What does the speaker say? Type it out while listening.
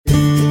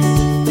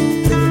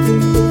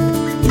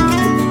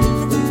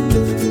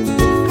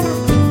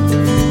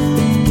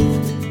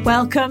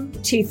Welcome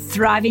to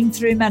Thriving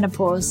Through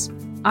Menopause.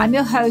 I'm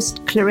your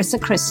host, Clarissa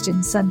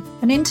Christensen,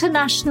 an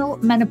international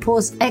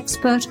menopause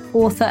expert,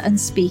 author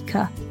and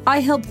speaker. I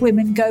help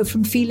women go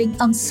from feeling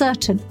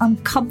uncertain,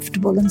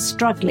 uncomfortable and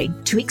struggling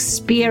to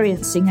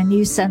experiencing a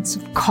new sense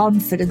of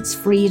confidence,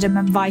 freedom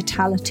and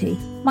vitality.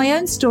 My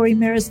own story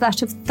mirrors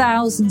that of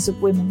thousands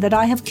of women that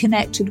I have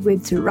connected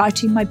with through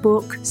writing my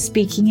book,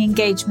 speaking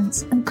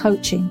engagements and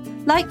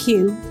coaching. Like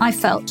you, I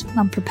felt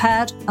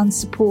unprepared,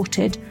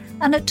 unsupported,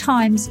 and at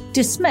times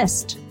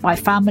dismissed by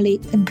family,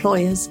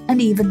 employers,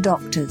 and even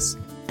doctors.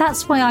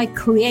 That's why I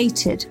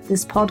created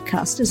this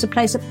podcast as a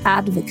place of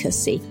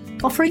advocacy,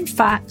 offering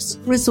facts,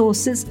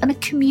 resources, and a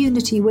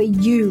community where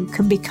you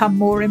can become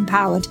more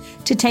empowered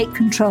to take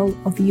control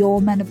of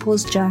your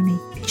menopause journey.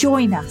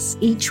 Join us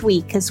each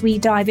week as we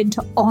dive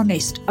into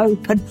honest,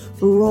 open,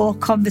 raw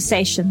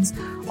conversations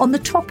on the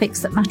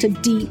topics that matter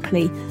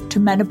deeply to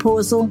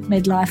menopausal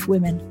midlife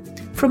women.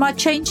 From our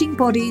changing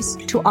bodies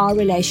to our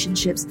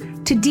relationships,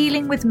 to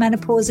dealing with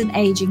menopause and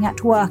aging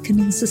at work and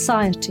in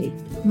society.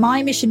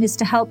 My mission is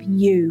to help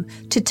you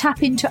to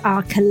tap into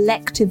our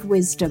collective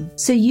wisdom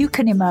so you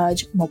can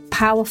emerge more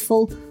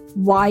powerful,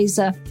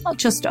 wiser, not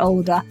just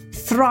older,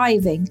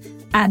 thriving,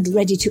 and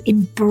ready to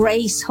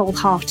embrace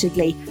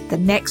wholeheartedly the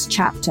next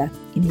chapter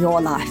in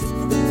your life.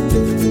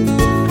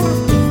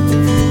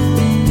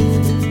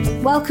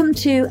 Welcome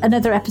to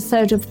another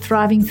episode of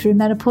Thriving Through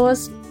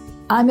Menopause.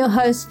 I'm your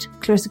host,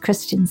 Clarissa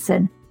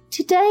Christensen.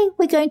 Today,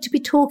 we're going to be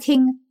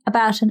talking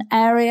about an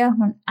area,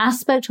 an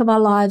aspect of our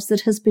lives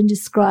that has been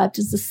described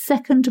as the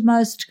second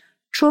most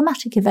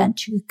traumatic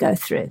event you could go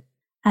through,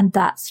 and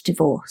that's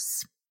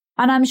divorce.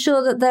 And I'm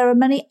sure that there are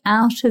many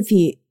those of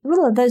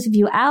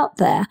you out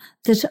there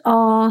that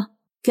are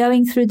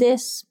going through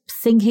this,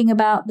 thinking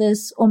about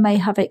this, or may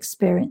have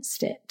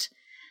experienced it.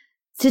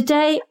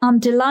 Today, I'm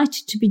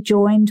delighted to be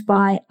joined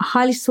by a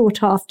highly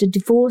sought-after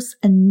divorce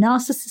and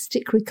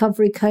narcissistic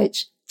recovery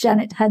coach,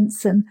 Janet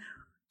Henson,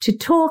 to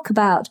talk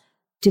about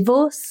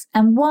divorce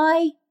and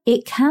why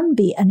it can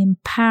be an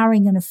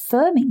empowering and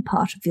affirming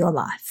part of your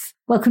life.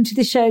 Welcome to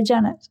the show,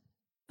 Janet.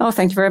 Oh,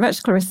 thank you very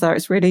much, Clarissa.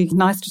 It's really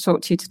nice to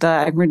talk to you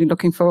today. I'm really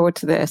looking forward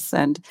to this.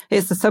 And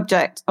it's a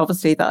subject,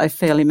 obviously, that I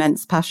feel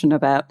immense passion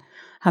about,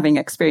 having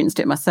experienced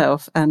it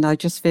myself. And I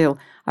just feel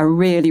I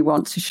really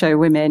want to show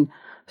women,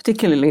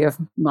 particularly of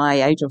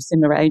my age or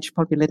similar age,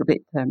 probably a little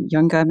bit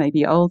younger,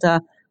 maybe older,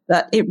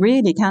 that it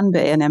really can be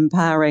an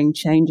empowering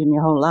change in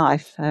your whole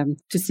life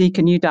to seek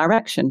a new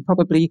direction,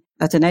 probably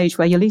at an age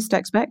where you least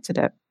expected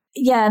it.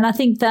 Yeah, and I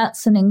think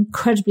that's an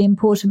incredibly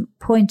important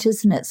point,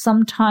 isn't it?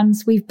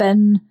 Sometimes we've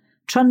been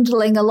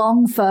trundling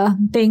along for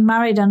being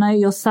married. I know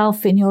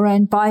yourself in your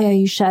own bio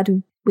you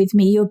shared with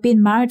me, you've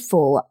been married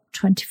for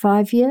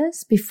 25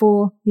 years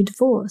before you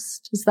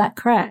divorced. Is that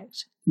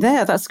correct?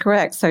 Yeah, that's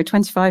correct. So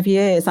 25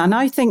 years. And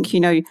I think,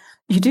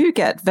 you do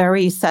get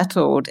very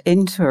settled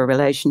into a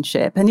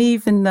relationship. And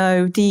even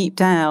though deep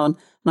down,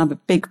 and I'm a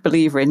big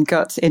believer in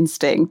gut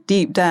instinct,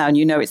 deep down,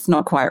 it's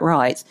not quite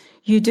right,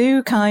 you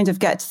do kind of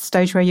get to the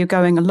stage where you're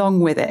going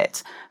along with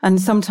it.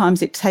 And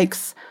sometimes it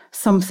takes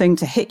something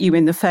to hit you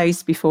in the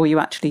face before you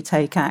actually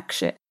take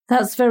action.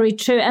 That's very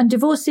true. And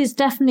divorce is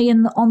definitely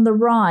on the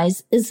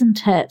rise,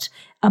 isn't it,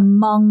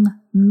 among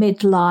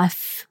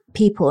midlife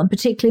people, and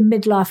particularly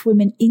midlife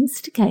women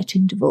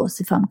instigating divorce,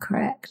 if I'm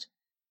correct.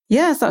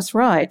 Yes, that's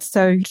right.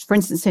 So, for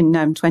instance, in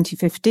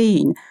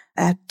 2015,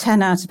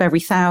 10 out of every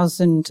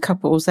 1,000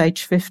 couples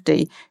aged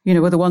 50,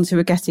 were the ones who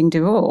were getting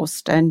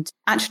divorced. And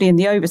actually in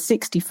the over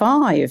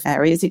 65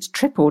 areas, it's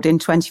tripled in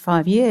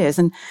 25 years.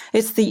 And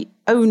it's the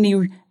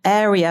only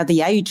area,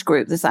 the age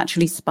group, that's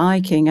actually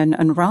spiking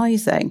and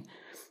rising.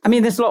 I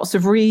mean, there's lots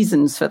of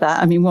reasons for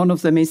that. I mean, one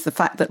of them is the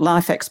fact that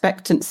life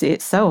expectancy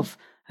itself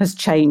has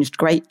changed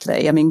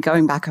greatly. I mean,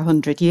 going back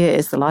 100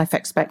 years, the life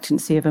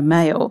expectancy of a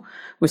male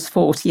was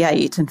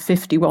 48 and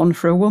 51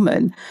 for a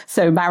woman.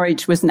 So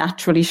marriage was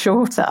naturally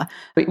shorter.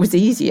 It was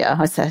easier,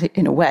 I said,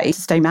 in a way,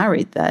 to stay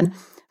married then.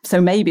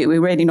 So maybe we're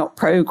really not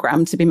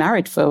programmed to be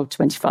married for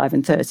 25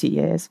 and 30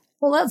 years.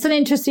 Well, that's an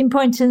interesting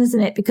point,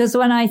 isn't it? Because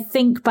when I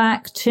think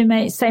back to,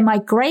 my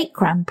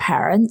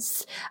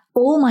great-grandparents,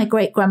 all my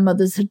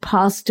great-grandmothers had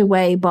passed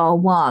away bar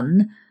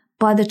one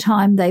by the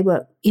time they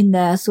were in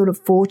their sort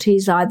of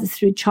 40s, either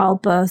through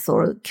childbirth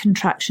or a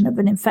contraction of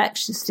an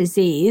infectious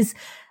disease.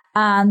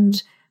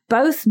 And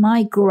both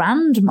my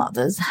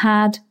grandmothers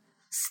had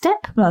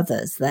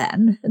stepmothers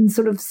then and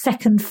sort of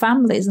second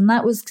families, and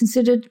that was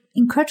considered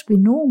incredibly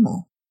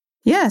normal.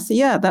 Yes,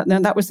 yeah,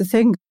 that was the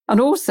thing. And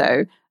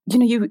also,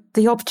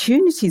 the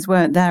opportunities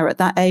weren't there at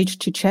that age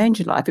to change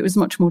your life. It was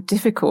much more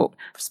difficult,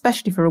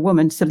 especially for a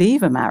woman, to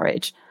leave a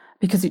marriage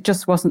because it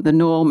just wasn't the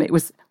norm. It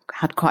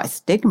had quite a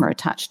stigma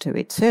attached to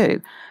it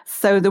too.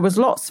 So there was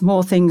lots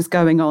more things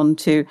going on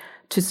to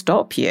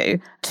stop you.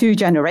 2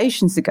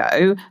 generations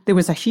ago, there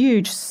was a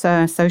huge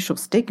social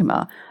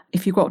stigma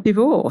if you got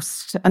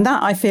divorced. And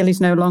that, I feel, is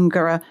no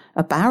longer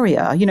a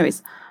barrier.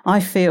 I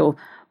feel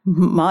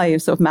my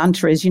sort of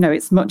mantra is,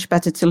 it's much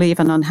better to leave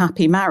an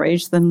unhappy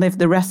marriage than live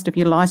the rest of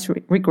your life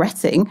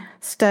regretting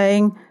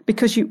staying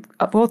because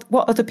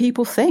what other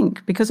people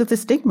think because of the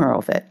stigma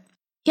of it.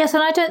 Yes,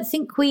 and I don't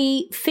think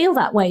we feel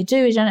that way,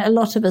 do we? A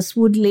lot of us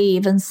would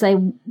leave and say,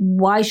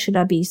 why should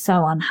I be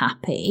so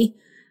unhappy?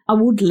 I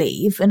would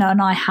leave, and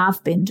I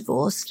have been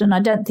divorced, and I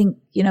don't think,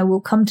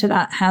 we'll come to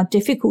that, how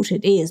difficult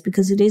it is,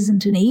 because it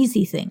isn't an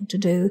easy thing to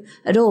do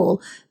at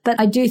all. But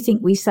I do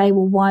think we say,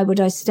 well, why would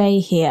I stay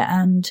here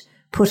and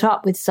put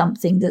up with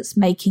something that's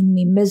making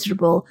me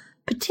miserable,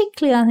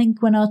 particularly, I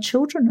think, when our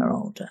children are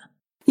older.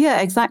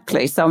 Yeah,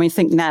 exactly. So, I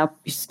think now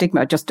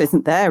stigma just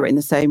isn't there in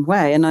the same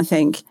way. And I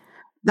think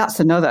that's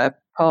another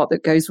part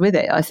that goes with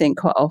it. I think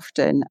quite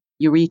often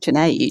you reach an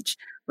age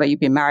where you've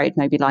been married,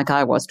 maybe like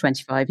I was,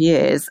 25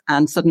 years,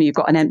 and suddenly you've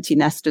got an empty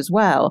nest as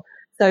well.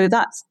 So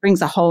that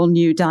brings a whole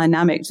new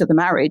dynamic to the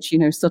marriage.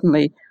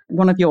 Suddenly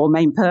one of your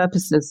main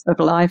purposes of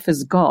life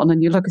has gone,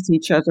 and you look at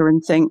each other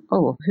and think,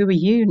 oh, who are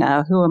you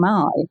now? Who am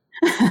I?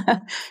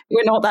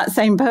 We're not that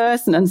same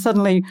person. And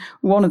suddenly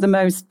one of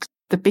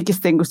the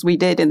biggest things we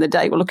did in the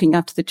day were looking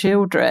after the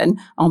children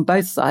on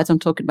both sides. I'm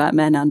talking about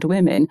men and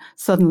women.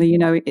 Suddenly,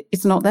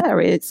 it's not there.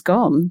 It's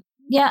gone.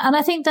 Yeah, and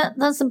I think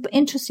that's an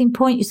interesting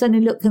point. You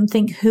suddenly look and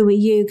think, who are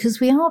you?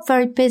 Because we are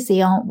very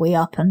busy, aren't we,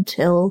 up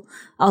until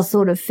our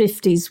sort of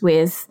 50s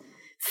with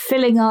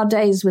filling our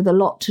days with a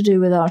lot to do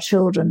with our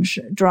children,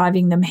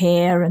 driving them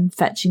here and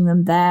fetching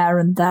them there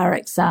and their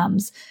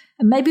exams.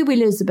 And maybe we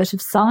lose a bit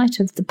of sight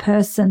of the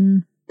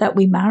person that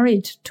we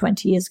married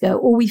 20 years ago,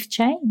 or we've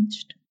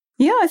changed.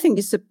 Yeah, I think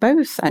it's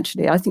both,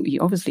 actually. I think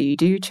you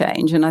do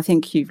change, and I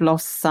think you've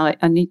lost sight,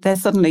 and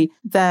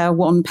they're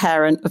one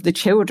parent of the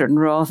children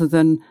rather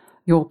than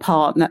your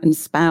partner and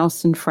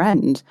spouse and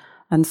friend.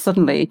 And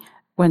suddenly,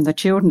 when the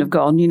children have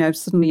gone,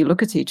 suddenly you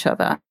look at each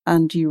other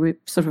and you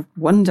sort of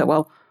wonder,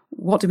 well,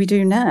 what do we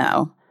do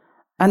now?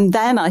 And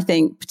then I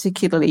think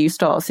particularly you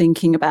start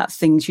thinking about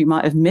things you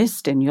might have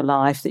missed in your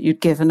life that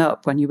you'd given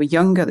up when you were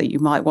younger that you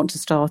might want to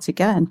start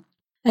again.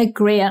 I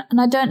agree. And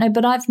I don't know,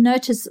 but I've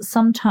noticed that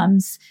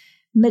sometimes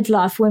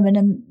midlife women,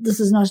 and this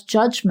is not a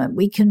judgment,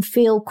 we can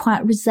feel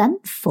quite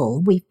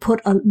resentful.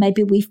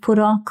 Maybe we've put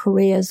our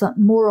careers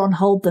more on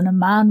hold than a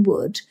man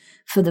would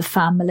for the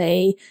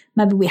family.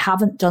 Maybe we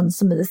haven't done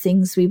some of the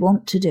things we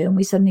want to do, and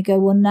we suddenly go,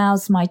 well,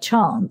 now's my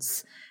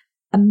chance.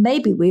 And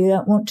maybe we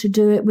don't want to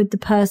do it with the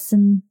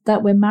person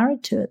that we're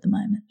married to at the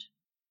moment.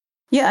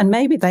 Yeah, and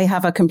maybe they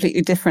have a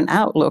completely different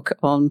outlook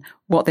on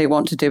what they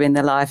want to do in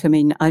their life. I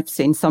mean, I've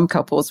seen some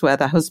couples where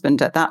the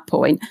husband at that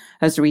point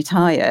has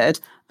retired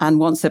and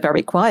wants a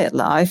very quiet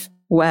life,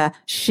 where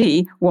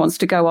she wants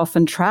to go off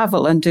and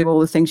travel and do all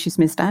the things she's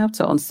missed out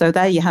on. So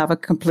there you have a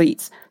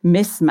complete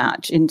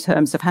mismatch in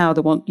terms of how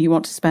you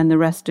want to spend the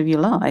rest of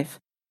your life.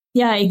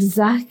 Yeah,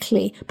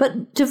 exactly.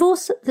 But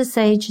divorce at this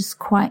age is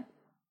quite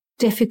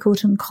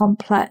difficult and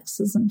complex,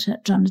 isn't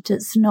it, Janet?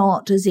 It's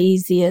not as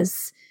easy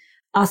as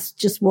us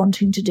just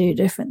wanting to do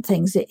different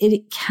things.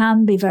 It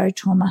can be very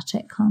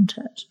traumatic, can't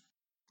it?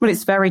 Well,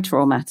 it's very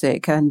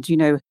traumatic. And,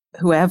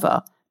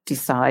 whoever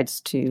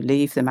decides to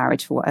leave the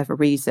marriage for whatever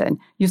reason,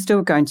 you're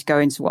still going to go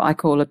into what I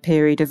call a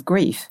period of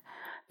grief.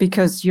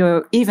 Because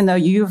even though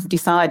you've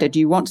decided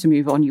you want to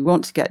move on, you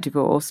want to get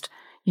divorced,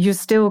 you're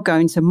still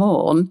going to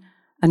mourn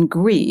and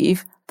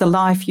grieve the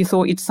life you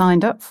thought you'd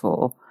signed up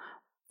for.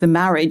 The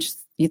marriage,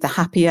 the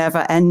happy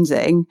ever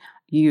ending,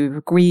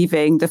 you're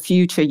grieving the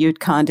future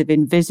you'd kind of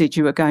envisaged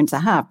you were going to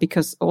have,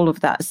 because all of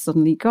that is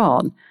suddenly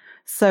gone.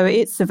 So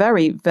it's a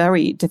very,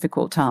 very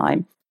difficult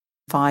time.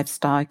 5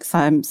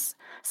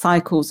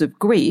 cycles of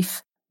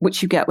grief,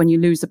 which you get when you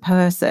lose a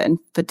person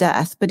for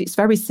death. But it's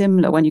very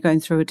similar when you're going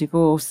through a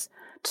divorce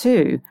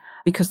too,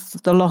 because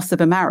the loss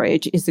of a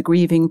marriage is a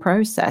grieving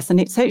process. And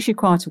it takes you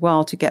quite a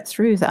while to get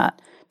through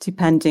that,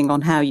 depending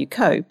on how you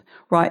cope,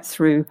 right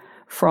through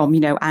from,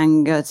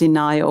 anger,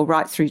 denial,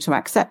 right through to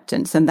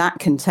acceptance. And that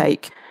can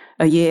take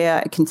a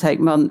year, it can take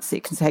months,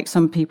 it can take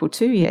some people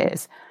 2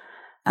 years.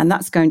 And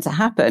that's going to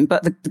happen.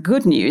 But the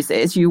good news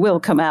is you will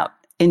come out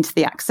into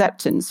the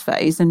acceptance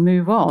phase and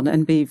move on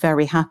and be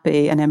very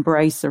happy and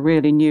embrace a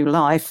really new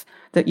life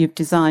that you've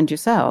designed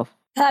yourself.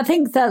 I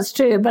think that's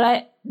true.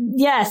 But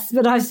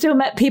I've still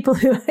met people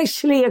who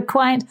actually are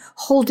quite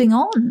holding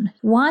on.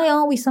 Why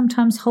are we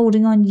sometimes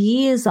holding on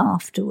years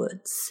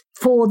afterwards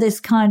for this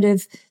kind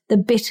of the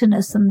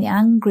bitterness and the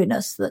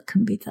angriness that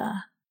can be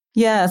there?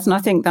 Yes, and I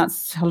think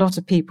that's a lot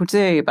of people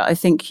do. But I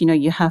think,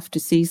 you have to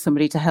see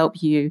somebody to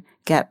help you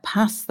get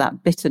past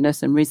that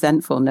bitterness and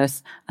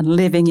resentfulness and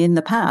living in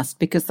the past,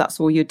 because that's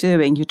all you're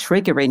doing. You're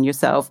triggering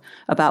yourself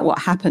about what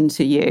happened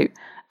to you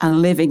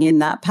and living in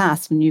that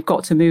past. And you've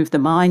got to move the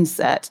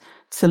mindset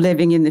to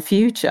living in the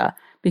future,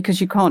 because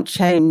you can't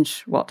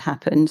change what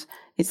happened.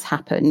 It's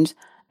happened.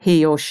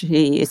 He or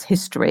she is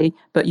history,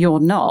 but you're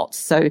not.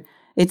 So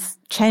it's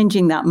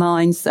changing that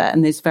mindset,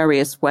 and there's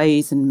various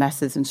ways and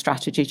methods and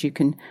strategies you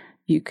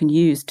can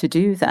use to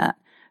do that.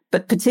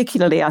 But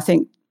particularly, I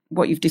think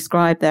what you've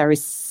described there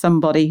is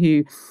somebody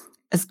who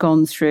has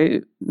gone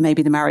through,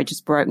 maybe the marriage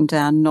has broken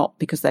down, not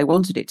because they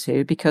wanted it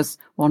to, because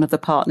one of the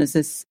partners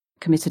has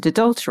committed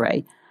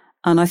adultery.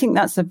 And I think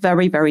that's a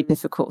very, very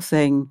difficult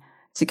thing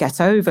to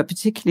get over,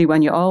 particularly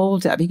when you're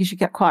older, because you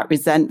get quite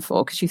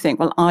resentful because you think,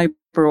 well, I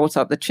brought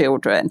up the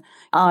children,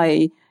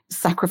 I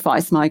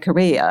sacrificed my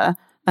career,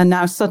 and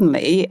now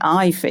suddenly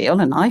I feel,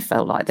 and I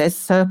felt like there's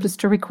surplus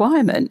to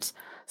requirement.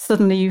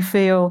 Suddenly you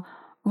feel,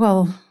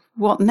 well,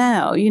 what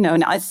now?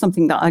 And it's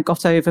something that I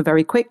got over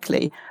very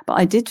quickly, but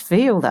I did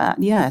feel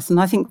that, yes. And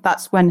I think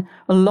that's when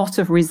a lot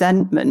of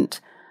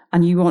resentment,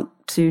 and you want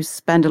to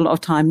spend a lot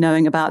of time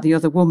knowing about the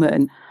other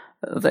woman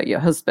that your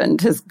husband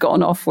has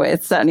gone off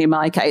with, certainly in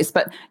my case,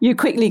 but you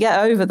quickly get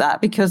over that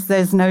because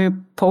there's no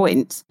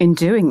point in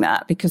doing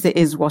that because it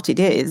is what it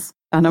is.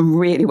 And I'm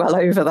really well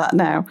over that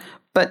now.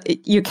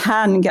 But you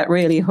can get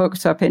really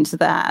hooked up into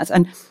that.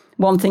 And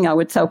one thing I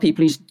would tell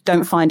people is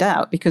don't find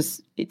out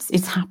because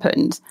it's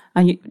happened.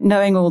 And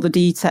knowing all the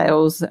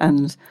details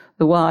and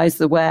the whys,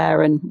 the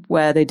where, and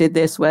where they did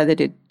this, where they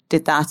did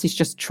that is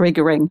just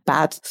triggering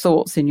bad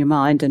thoughts in your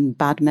mind and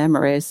bad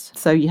memories.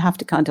 So you have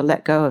to kind of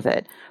let go of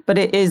it. But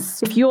it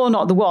is, if you're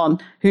not the one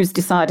who's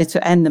decided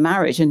to end the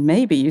marriage, and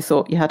maybe you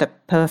thought you had a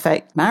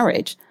perfect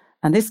marriage,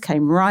 and this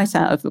came right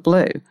out of the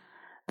blue,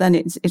 then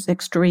it's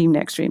extremely,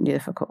 extremely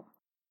difficult.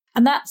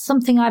 And that's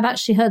something I've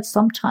actually heard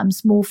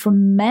sometimes more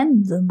from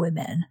men than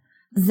women.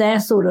 They're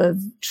sort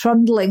of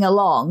trundling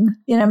along.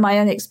 My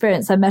own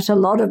experience, I met a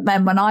lot of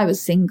men when I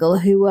was single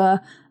who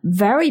were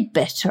very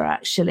bitter,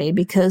 actually,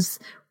 because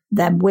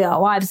their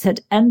wives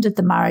had ended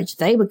the marriage.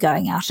 They were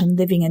going out and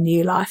living a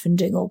new life and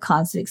doing all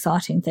kinds of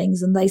exciting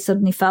things, and they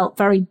suddenly felt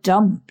very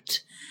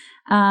dumped.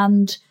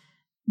 And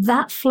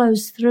that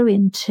flows through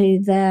into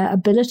their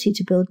ability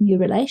to build new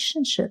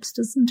relationships,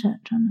 doesn't it,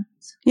 Janet?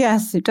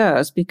 Yes, it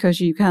does, because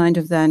you kind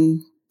of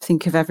then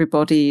think of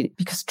everybody,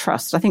 because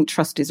I think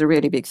trust is a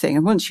really big thing.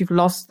 And once you've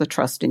lost the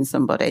trust in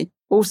somebody,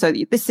 also,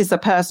 this is a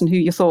person who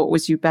you thought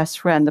was your best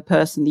friend, the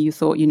person that you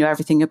thought you knew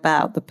everything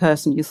about, the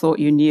person you thought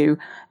you knew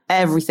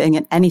everything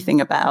and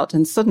anything about.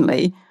 And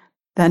suddenly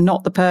they're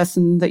not the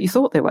person that you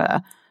thought they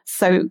were.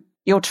 So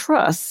your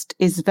trust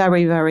is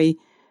very, very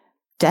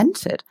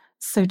dented.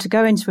 So to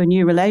go into a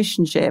new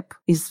relationship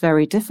is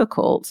very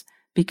difficult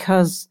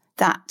because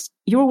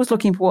you're always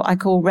looking for what I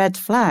call red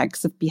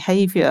flags of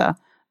behavior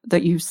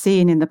that you've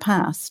seen in the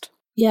past.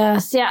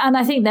 Yes, yeah. And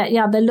I think that,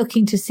 they're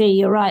looking to see,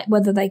 you're right,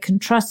 whether they can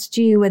trust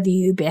you, whether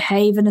you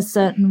behave in a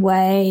certain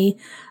way,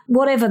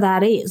 whatever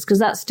that is, because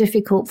that's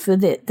difficult for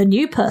the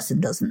new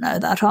person doesn't know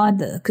that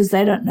either, because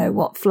they don't know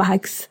what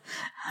flags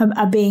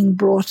are being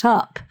brought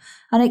up.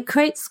 And it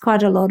creates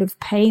quite a lot of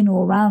pain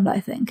all around, I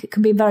think. It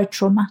can be very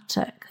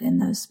traumatic in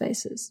those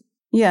spaces.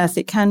 Yes,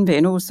 it can be.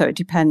 And also it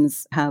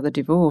depends how the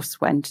divorce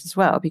went as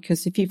well,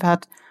 because if you've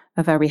had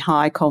a very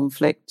high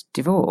conflict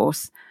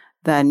divorce,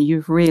 then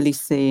you've really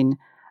seen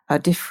a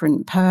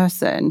different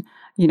person.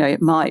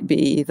 It might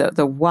be that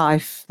the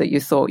wife that you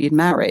thought you'd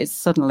married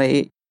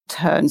suddenly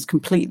turns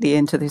completely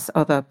into this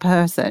other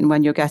person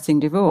when you're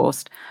getting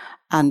divorced.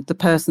 And the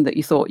person that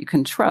you thought you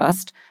can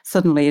trust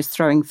suddenly is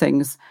throwing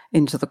things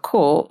into the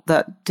court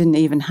that didn't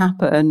even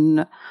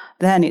happen.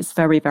 Then it's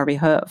very, very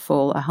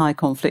hurtful. A high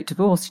conflict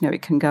divorce,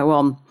 it can go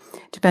on.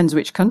 Depends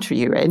which country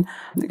you're in.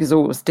 It's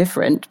always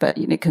different, but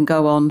it can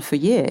go on for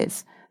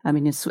years. I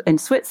mean, in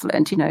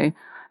Switzerland,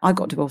 I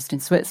got divorced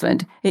in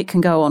Switzerland. It can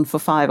go on for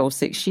 5 or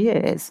 6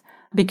 years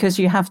because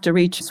you have to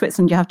reach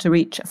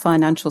a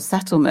financial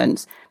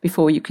settlement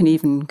before you can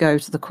even go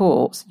to the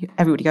court.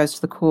 Everybody goes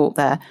to the court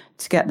there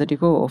to get the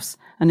divorce.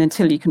 And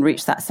until you can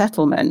reach that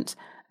settlement,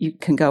 you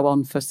can go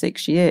on for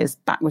 6 years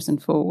backwards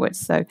and forwards.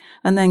 So,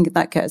 and then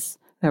that gets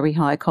very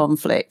high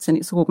conflict and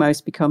it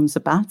almost becomes a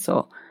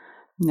battle.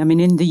 I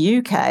mean, in the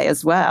UK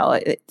as well,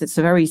 it's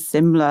a very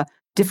similar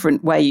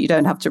different way. You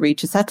don't have to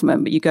reach a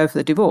settlement, but you go for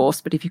the divorce.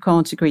 But if you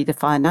can't agree the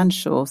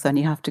financials, then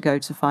you have to go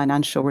to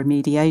financial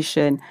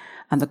remediation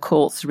and the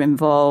courts are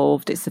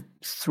involved. It's a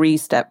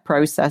 3-step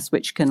process,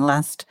 which can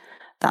last,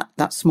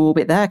 that small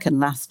bit there can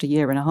last 1.5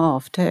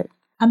 years too.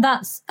 And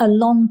that's a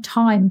long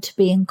time to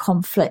be in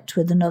conflict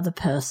with another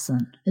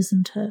person,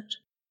 isn't it?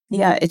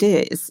 Yeah, it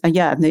is. And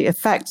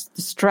the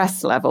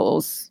stress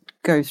levels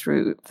go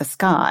through the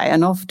sky.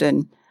 And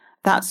often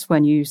that's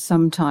when you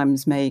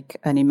sometimes make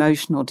an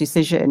emotional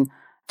decision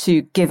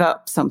to give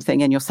up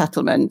something in your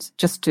settlement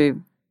just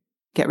to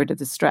get rid of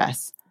the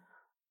stress.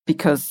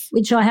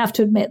 Which I have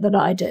to admit that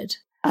I did.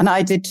 And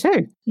I did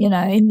too.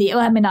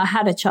 I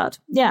had a child.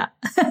 Yeah.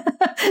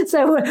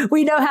 So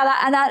we know how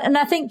that, and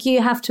I think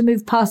you have to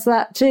move past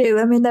that too.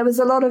 I mean,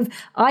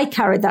 I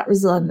carried that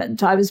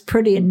resentment. I was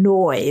pretty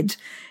annoyed,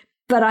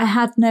 but I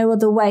had no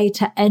other way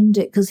to end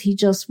it because he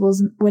just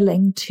wasn't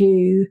willing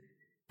to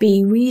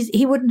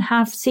he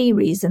wouldn't see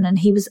reason, and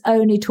he was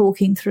only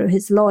talking through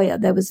his lawyer.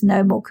 There was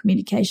no more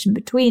communication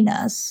between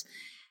us.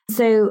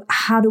 So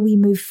how do we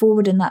move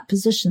forward in that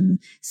position?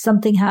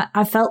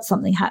 I felt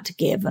something had to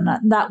give, and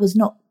that was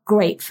not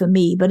great for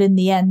me. But in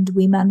the end,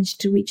 we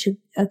managed to reach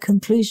a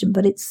conclusion.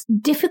 But it's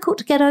difficult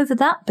to get over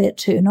that bit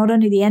too. Not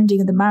only the ending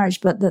of the marriage,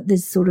 but that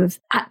this sort of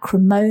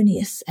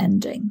acrimonious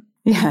ending.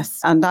 Yes.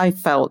 And I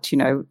felt,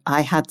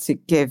 I had to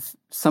give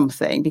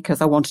something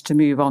because I wanted to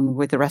move on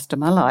with the rest of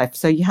my life.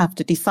 So you have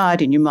to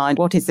decide in your mind,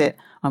 what is it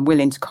I'm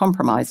willing to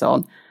compromise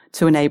on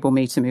to enable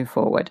me to move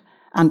forward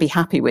and be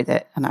happy with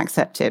it and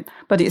accept it.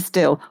 But it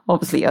still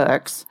obviously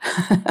irks.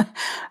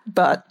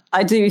 But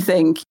I do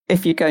think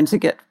if you're going to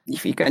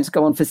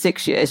go on for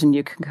 6 years and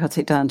you can cut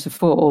it down to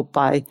 4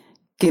 by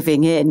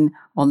giving in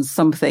on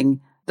something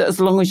that, as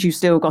long as you've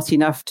still got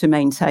enough to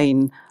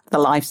maintain the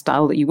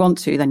lifestyle that you want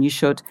to, then you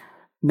should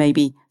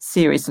maybe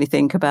seriously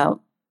think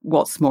about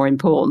what's more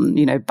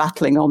important,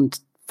 battling on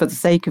for the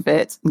sake of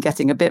it and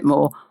getting a bit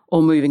more,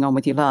 or moving on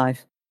with your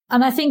life.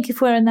 And I think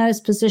if we're in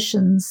those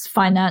positions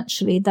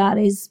financially, that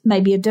is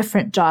maybe a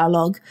different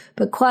dialogue.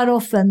 But quite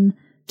often,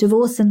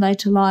 divorce in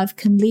later life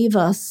can leave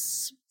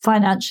us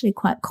financially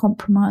quite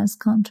compromised,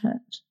 can't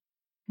it?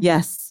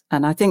 Yes.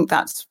 And I think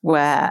that's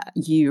where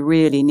you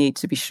really need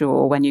to be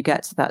sure when you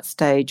get to that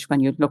stage, when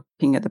you're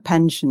looking at the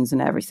pensions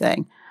and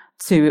everything,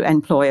 to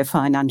employ a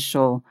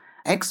financial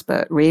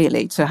expert,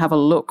 really, to have a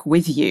look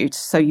with you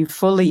so you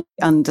fully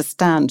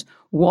understand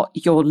what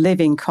your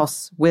living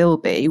costs will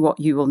be, what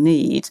you will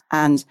need,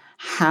 and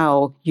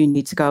how you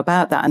need to go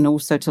about that. And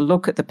also to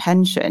look at the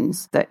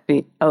pensions that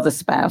the other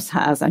spouse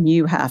has and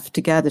you have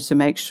together to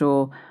make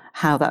sure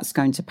how that's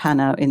going to pan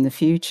out in the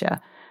future.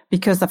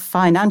 Because the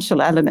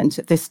financial element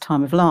at this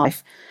time of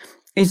life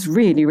is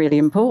really, really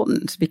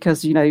important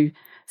because,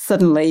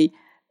 suddenly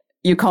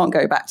you can't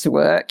go back to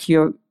work.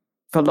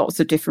 For lots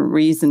of different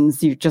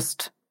reasons, you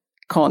just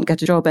can't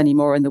get a job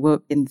anymore in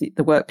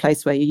the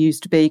workplace where you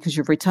used to be because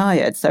you've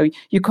retired. So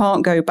you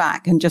can't go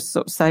back and just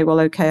sort of say, well,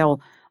 okay, I'll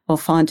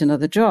find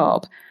another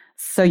job.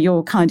 So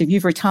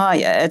you've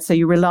retired. So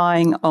you're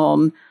relying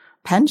on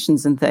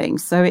pensions and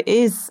things. So it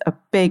is a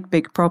big,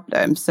 big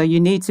problem. So you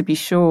need to be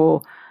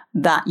sure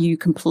that you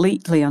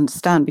completely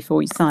understand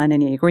before you sign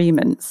any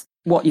agreements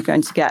what you're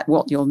going to get,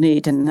 what you'll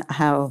need, and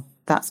how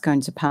that's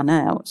going to pan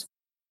out.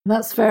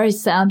 That's very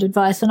sound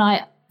advice. And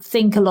I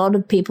think a lot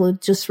of people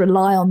just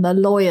rely on their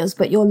lawyers,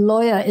 but your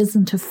lawyer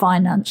isn't a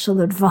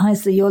financial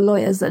advisor. Your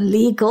lawyer's a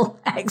legal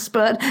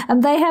expert,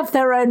 and they have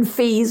their own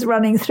fees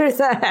running through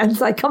their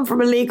heads. I come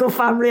from a legal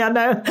family. I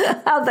know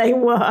how they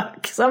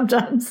work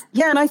sometimes.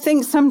 Yeah, and I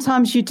think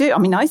sometimes you do. I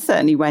mean, I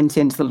certainly went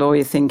into the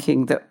lawyer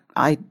thinking that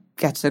I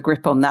get a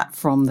grip on that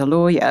from the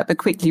lawyer, but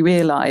quickly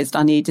realised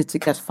I needed to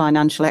get a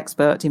financial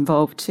expert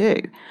involved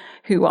too,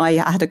 who I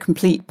had a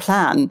complete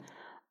plan,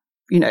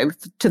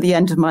 to the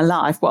end of my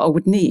life, what I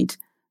would need.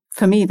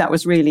 For me, that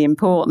was really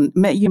important.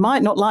 You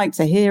might not like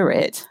to hear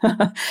it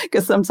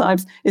because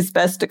sometimes it's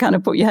best to kind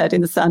of put your head in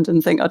the sand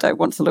and think, I don't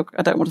want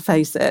to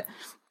face it.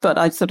 But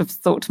I sort of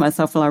thought to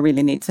myself, well, I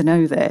really need to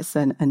know this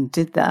and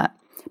did that.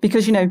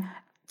 Because,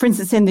 for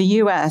instance, in the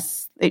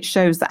US, it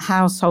shows that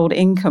household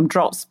income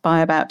drops by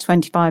about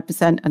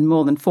 25% and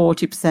more than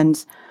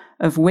 40%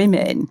 of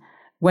women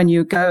when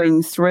you're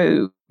going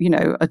through,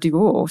 a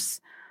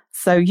divorce.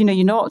 So,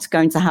 you're not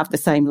going to have the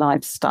same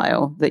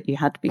lifestyle that you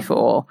had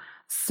before.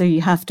 So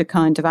you have to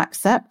kind of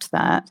accept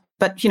that.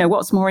 But,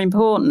 what's more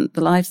important,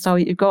 the lifestyle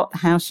you've got, the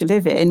house you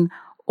live in,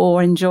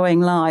 or enjoying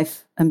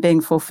life and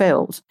being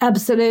fulfilled?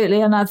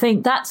 Absolutely. And I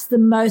think that's the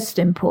most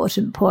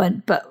important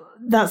point. But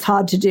that's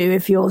hard to do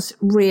if you're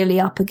really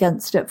up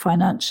against it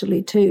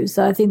financially too.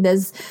 So I think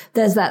there's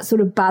that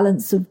sort of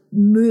balance of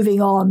moving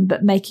on,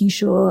 but making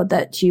sure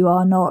that you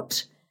are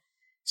not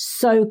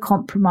so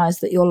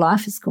compromised that your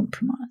life is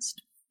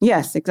compromised.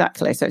 Yes,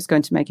 exactly. So it's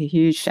going to make a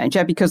huge change.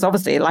 Yeah, because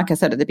obviously, like I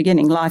said at the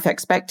beginning, life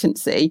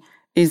expectancy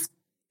is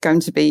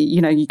going to be,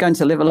 you're going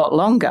to live a lot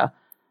longer.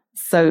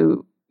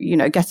 So,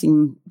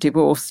 getting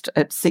divorced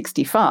at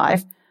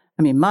 65,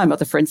 I mean, my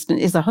mother, for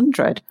instance, is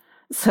 100.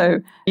 So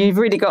you've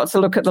really got to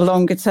look at the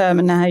longer term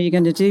and how you're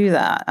going to do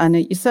that. And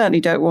you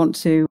certainly don't want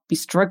to be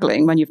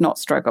struggling when you've not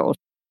struggled.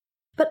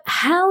 But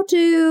how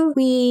do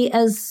we,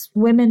 as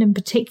women in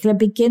particular,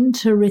 begin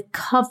to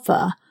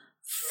recover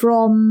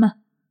from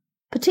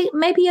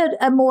maybe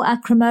a more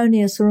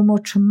acrimonious or a more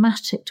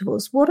traumatic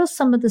divorce? What are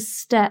some of the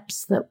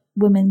steps that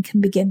women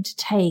can begin to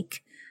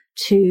take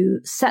to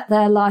set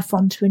their life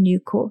onto a new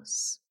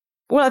course?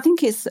 Well, I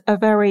think it's a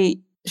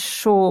very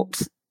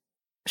short,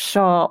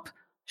 sharp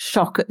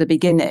shock at the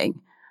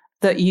beginning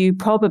that you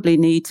probably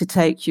need to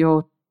take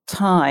your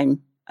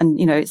time and,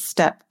 it's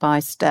step by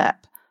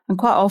step. And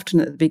quite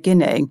often at the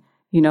beginning,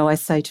 I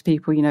say to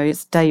people,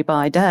 it's day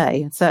by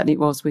day. And certainly it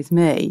was with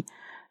me,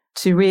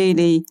 to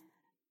really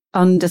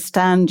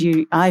understand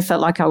you. I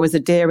felt like I was a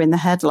deer in the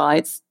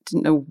headlights,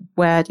 didn't know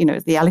where,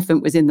 the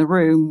elephant was in the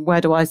room.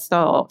 Where do I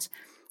start?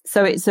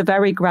 So it's a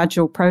very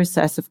gradual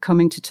process of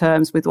coming to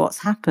terms with what's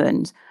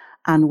happened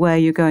and where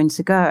you're going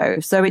to go.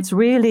 So it's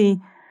really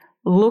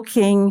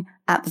looking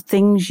at the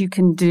things you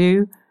can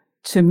do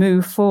to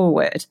move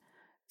forward.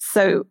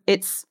 So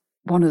it's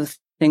one of the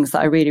things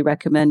that I really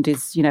recommend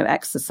is,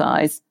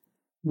 exercise.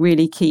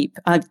 Really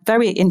I'm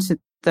very into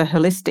the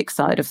holistic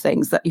side of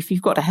things, that if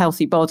you've got a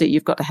healthy body,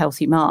 you've got a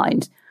healthy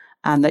mind,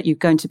 and that you're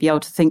going to be able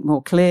to think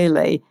more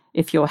clearly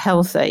if you're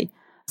healthy.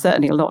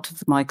 Certainly a lot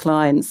of my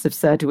clients have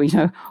said,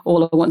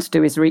 all I want to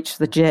do is reach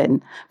the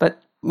gym.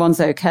 But one's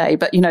okay.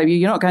 But,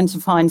 you're not going to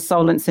find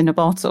solace in a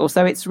bottle.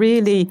 So it's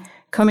really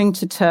coming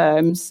to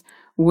terms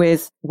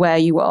with where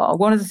you are.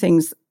 One of the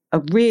things, a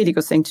really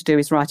good thing to do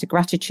is write a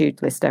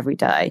gratitude list every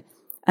day.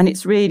 And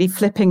it's really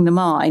flipping the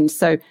mind.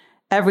 So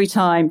every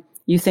time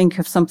you think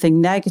of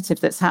something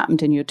negative that's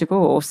happened in your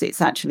divorce,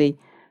 it's actually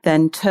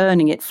then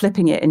turning it,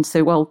 flipping it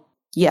into, well,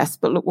 yes,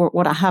 but look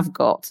what I have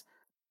got,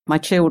 my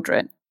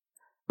children,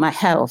 my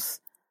health.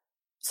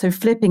 So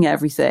flipping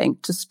everything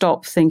to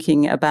stop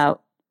thinking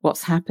about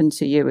what's happened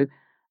to you.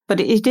 But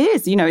it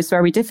is, it's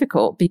very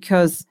difficult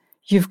because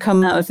you've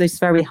come out of this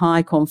very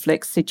high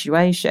conflict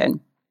situation.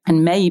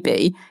 And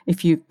maybe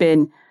if you've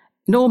been,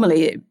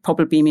 normally it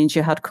probably means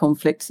you had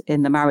conflict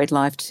in the married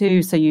life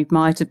too. So you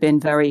might have been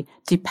very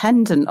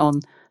dependent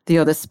on the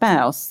other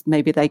spouse.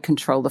 Maybe they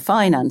control the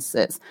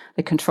finances.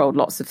 They control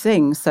lots of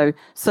things. So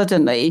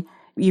suddenly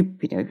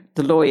the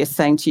lawyer's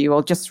saying to you,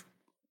 well, just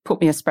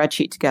put me a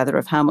spreadsheet together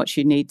of how much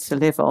you need to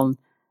live on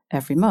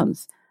every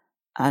month.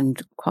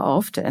 And quite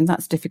often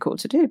that's difficult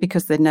to do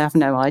because they have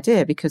no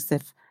idea because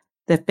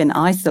they've been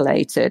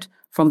isolated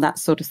from that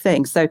sort of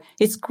thing. So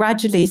it's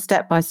gradually,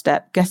 step by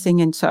step, getting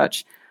in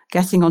touch,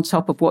 getting on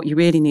top of what you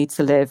really need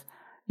to live,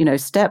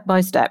 step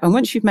by step. And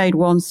once you've made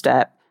one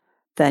step,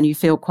 then you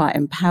feel quite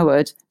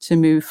empowered to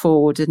move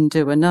forward and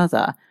do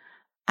another.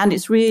 And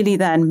it's really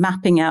then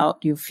mapping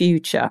out your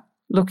future,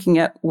 looking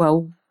at,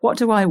 well, what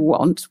do I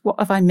want? What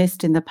have I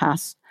missed in the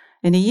past?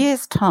 In a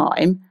year's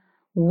time,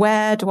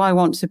 where do I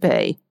want to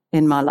be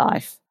in my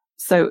life?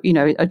 So,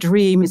 a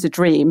dream is a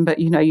dream, but,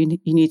 you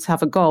need to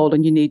have a goal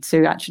and you need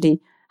to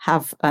actually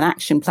have an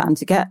action plan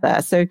to get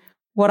there. So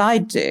what I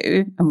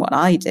do and what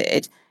I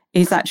did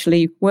is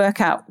actually work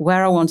out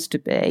where I wanted to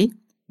be,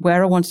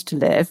 where I wanted to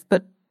live,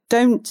 but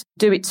don't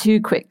do it too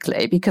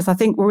quickly because I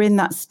think we're in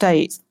that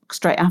state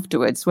straight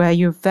afterwards where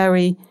you're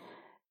very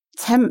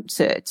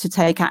tempted to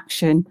take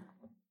action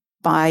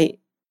by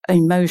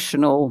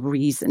emotional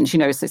reasons, so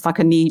it's like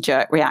a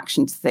knee-jerk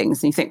reaction to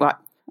things. And you think, well,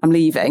 I'm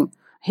leaving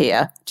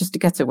here just to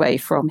get away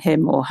from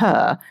him or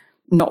her,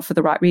 not for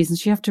the right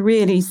reasons. You have to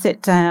really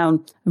sit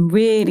down and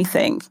really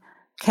think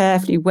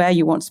carefully where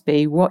you want to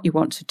be, what you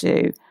want to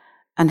do,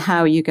 and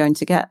how you're going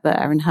to get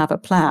there and have a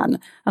plan.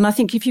 And I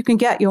think if you can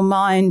get your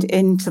mind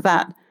into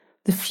that,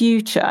 the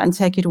future, and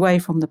take it away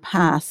from the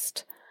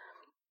past,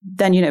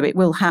 then, it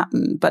will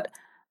happen. But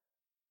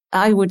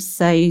I would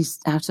say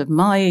out of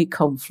my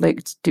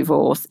conflict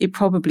divorce, it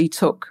probably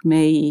took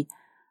me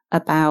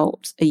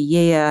about a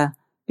year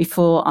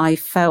before I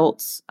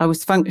felt I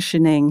was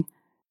functioning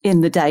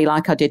in the day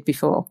like I did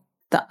before,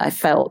 that I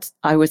felt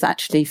I was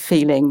actually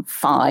feeling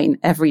fine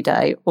every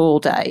day, all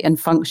day and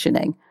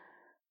functioning.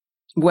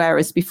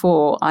 Whereas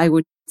before I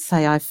would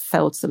say I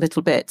felt a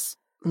little bit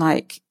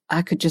like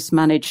I could just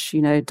manage,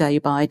 day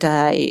by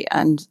day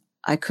and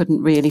I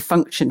couldn't really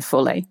function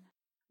fully.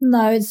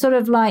 No, it's sort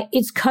of like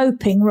it's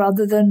coping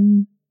rather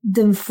than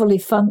fully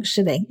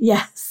functioning.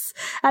 Yes.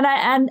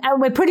 And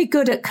we're pretty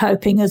good at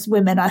coping as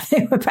women. I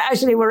think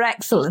we're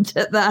excellent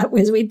at that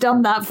because we've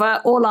done that for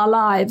all our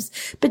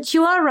lives. But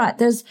you are right.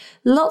 There's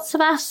lots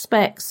of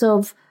aspects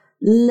of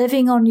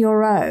living on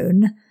your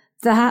own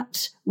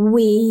that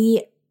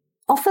we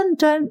often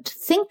don't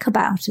think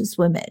about as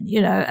women,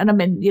 and I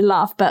mean, you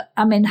laugh, but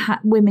I mean,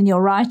 women, you're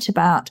right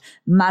about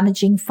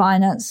managing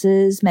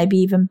finances, maybe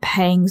even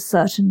paying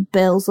certain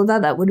bills,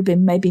 although that would have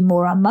been maybe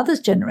more our mother's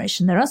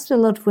generation. There are still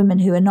a lot of women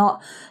who are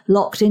not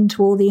locked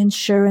into all the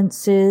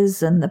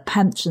insurances and the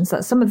pensions.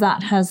 That some of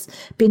that has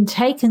been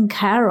taken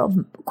care of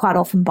quite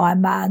often by a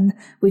man.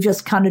 We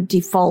just kind of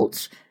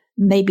default,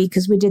 maybe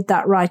because we did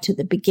that right at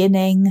the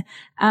beginning,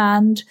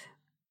 and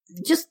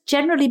just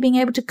generally being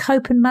able to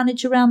cope and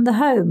manage around the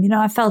home.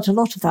 I felt a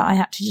lot of that. I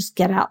had to just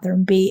get out there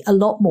and be a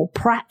lot more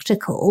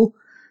practical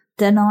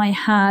than I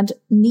had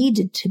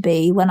needed to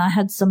be when I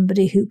had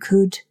somebody who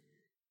could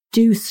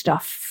do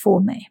stuff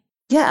for me.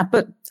 Yeah,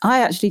 but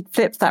I actually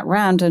flipped that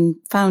round and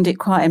found it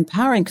quite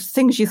empowering because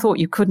things you thought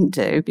you couldn't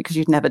do because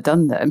you'd never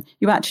done them,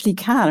 you actually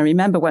can. I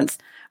remember once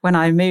when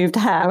I moved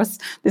house,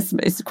 this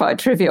is quite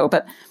trivial,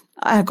 but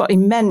I got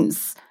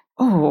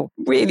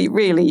really,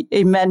 really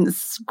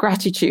immense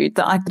gratitude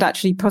that I could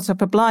actually put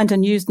up a blind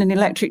and use an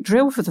electric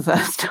drill for the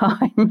first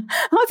time.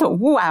 I thought,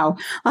 wow,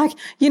 and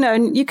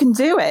you can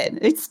do it.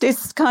 It's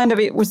this kind of,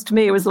 it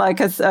was like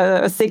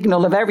a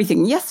signal of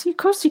everything. Yes, of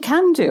course you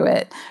can do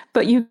it,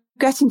 but you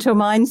get into a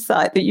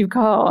mindset that you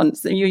can't.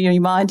 So your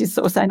mind is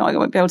sort of saying, I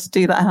won't be able to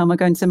do that. How am I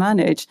going to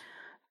manage?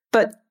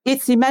 But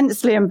it's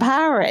immensely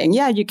empowering.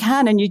 Yeah, you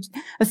can. And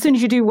as soon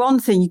as you do one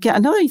thing, you get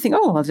another. You think,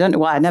 oh, I don't know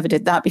why I never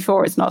did that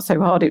before. It's not so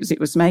hard. It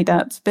was made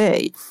out to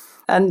be.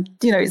 And,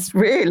 it's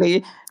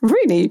really,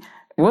 really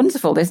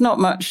wonderful. There's not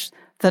much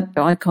that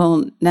I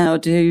can't now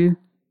do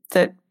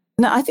that.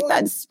 No, I think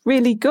that's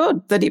really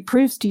good that it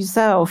proves to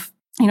yourself,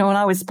 when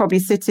I was probably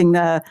sitting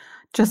there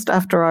just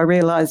after I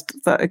realized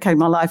that, okay,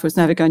 my life was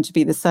never going to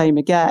be the same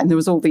again. There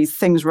was all these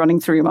things running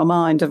through my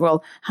mind of,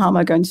 well, how am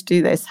I going to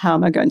do this? How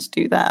am I going to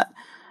do that?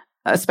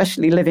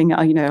 Especially living,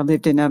 I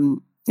lived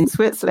in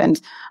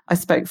Switzerland. I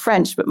spoke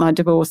French, but my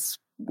divorce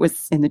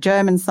was in the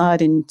German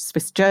side, in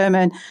Swiss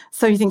German.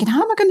 So you're thinking,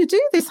 how am I going to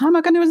do this? How am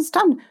I going to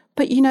understand?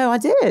 But, I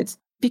did,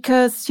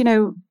 because,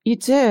 you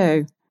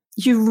do.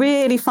 You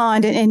really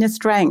find an inner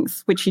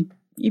strength, which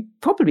you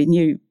probably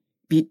knew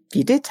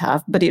you did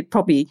have, but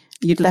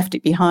you'd left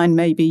it behind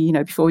maybe,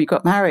 before you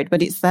got married,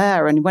 but it's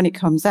there. And when it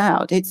comes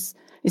out, it's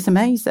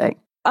amazing.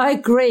 I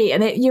agree.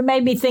 And you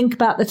made me think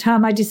about the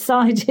time I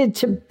decided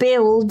to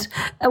build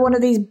one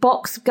of these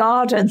box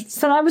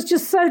gardens. And I was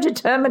just so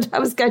determined I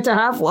was going to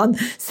have one.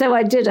 So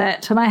I did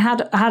it. And I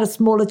had a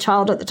smaller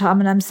child at the time.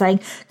 And I'm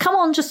saying, come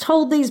on, just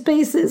hold these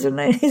pieces. And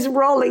he's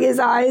rolling his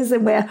eyes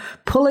and we're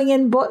pulling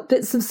in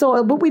bits of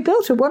soil. But we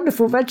built a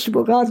wonderful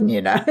vegetable garden,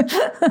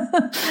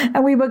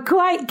 And we were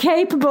quite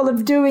capable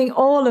of doing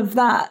all of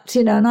that,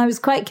 And I was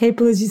quite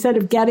capable, as you said,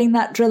 of getting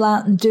that drill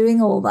out and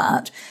doing all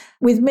that,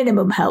 with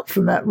minimum help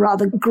from a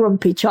rather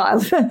grumpy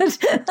childhood.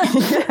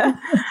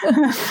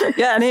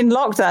 Yeah, and in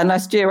lockdown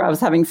last year, I was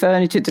having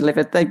furniture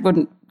delivered. They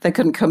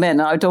couldn't come in.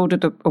 I'd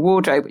ordered a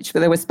wardrobe, which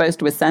they were supposed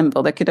to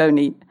assemble. They could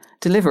only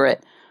deliver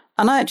it.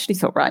 And I actually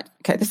thought, right,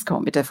 okay, this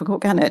can't be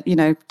difficult, can it?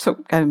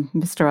 Took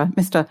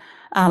Mr.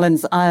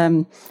 Allen's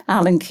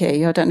Allen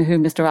key. I don't know who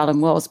Mr.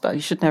 Allen was, but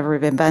he should never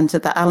have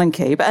invented that Allen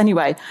key. But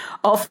anyway,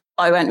 off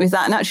I went with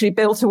that and actually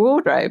built a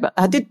wardrobe.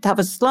 I did have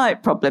a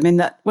slight problem in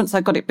that once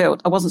I got it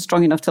built, I wasn't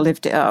strong enough to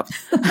lift it up.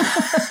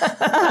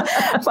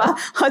 But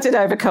I did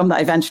overcome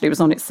that eventually. It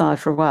was on its side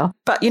for a while.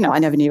 But, I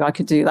never knew I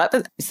could do that.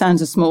 But it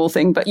sounds a small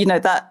thing, but,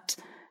 that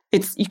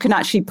you can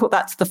actually put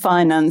that to the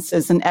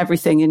finances and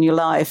everything in your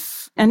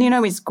life. And,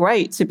 it's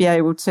great to be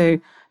able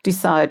to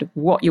decide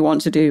what you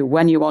want to do,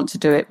 when you want to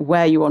do it,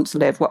 where you want to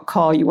live, what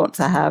car you want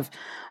to have,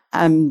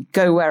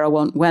 go where I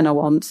want, when I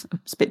want.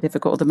 It's a bit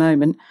difficult at the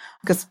moment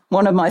because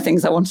one of my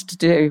things I wanted to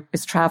do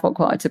is travel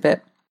quite a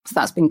bit. So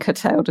that's been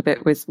curtailed a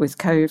bit with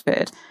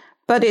COVID.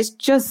 But it's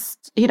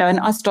just, and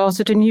I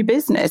started a new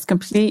business,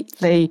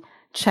 completely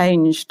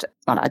changed.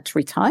 Well, I'd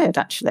retired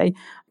actually.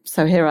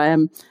 So here I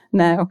am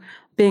now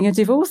being a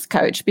divorce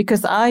coach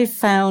because I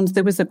found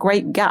there was a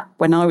great gap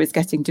when I was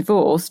getting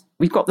divorced.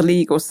 We've got the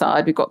legal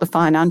side, we've got the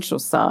financial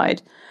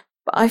side.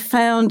 But I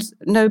found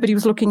nobody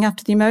was looking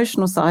after the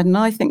emotional side. And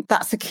I think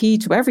that's a key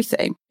to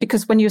everything.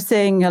 Because when you're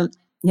seeing your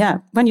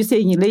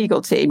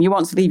legal team, you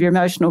want to leave your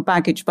emotional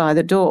baggage by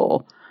the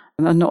door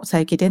and not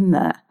take it in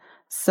there.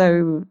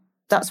 So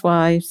that's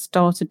why I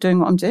started doing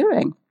what I'm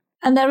doing.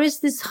 And there is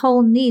this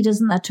whole need,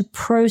 isn't there, to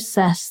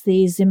process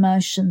these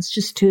emotions,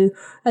 just to,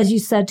 as you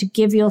said, to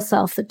give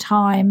yourself the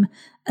time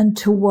and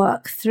to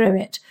work through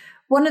it.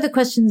 One of the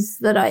questions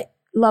that I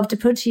love to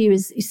put to you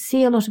is, you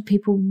see a lot of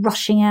people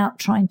rushing out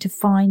trying to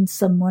find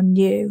someone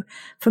new.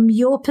 From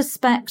your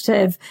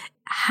perspective,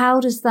 how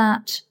does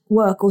that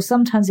work? Or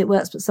sometimes it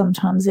works, but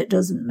sometimes it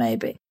doesn't,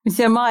 maybe. You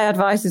see, my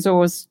advice is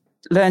always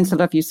learn to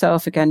love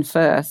yourself again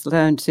first,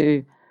 learn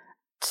to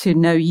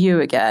know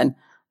you again.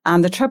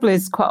 And the trouble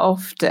is, quite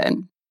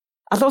often,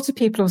 a lot of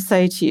people will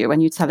say to you when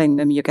you're telling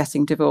them you're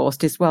getting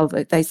divorced is, well,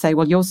 they say,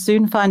 well, you'll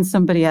soon find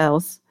somebody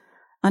else.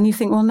 And you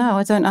think, well, no,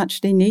 I don't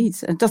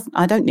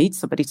need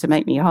somebody to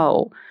make me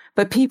whole.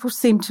 But people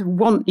seem to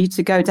want you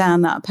to go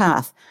down that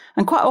path.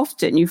 And quite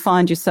often you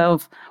find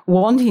yourself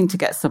wanting to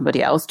get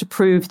somebody else to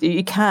prove that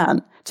you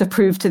can, to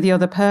prove to the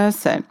other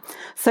person.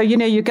 So,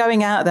 you're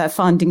going out there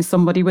finding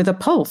somebody with a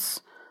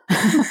pulse.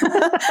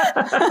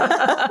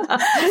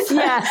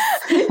 Yes.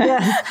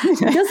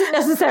 It doesn't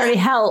necessarily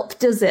help,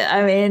 does it?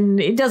 I mean,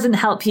 it doesn't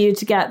help you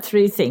to get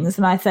through things.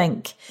 And I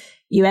think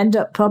you end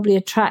up probably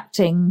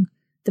attracting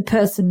the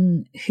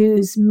person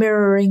who's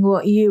mirroring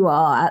what you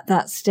are at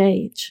that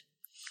stage.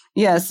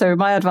 Yeah, so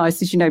my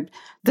advice is,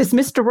 there's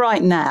Mr.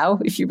 Right Now,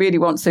 if you really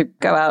want to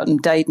go out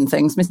and date and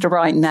things, Mr.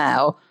 Right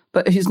Now,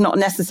 but who's not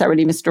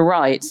necessarily Mr.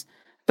 Right.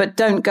 But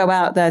don't go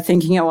out there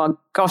thinking, oh,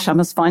 gosh, I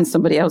must find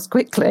somebody else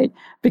quickly,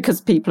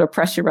 because people are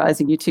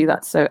pressurizing you to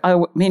that. So,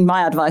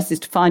 my advice is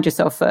to find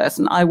yourself first.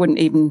 And I wouldn't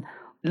even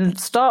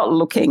start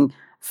looking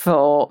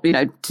for,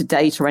 to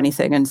date or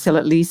anything until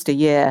at least a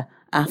year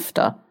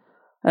after,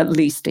 at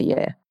least a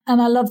year.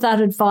 And I love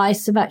that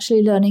advice of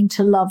actually learning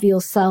to love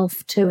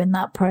yourself too in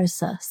that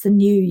process, the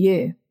new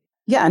you.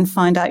 Yeah, and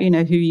find out,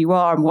 who you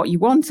are and what you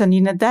want.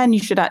 And, then you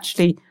should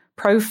actually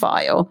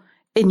profile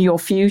in your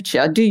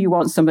future, do you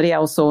want somebody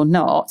else or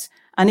not?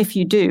 And if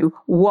you do,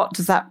 what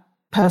does that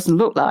person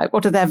look like?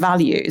 What are their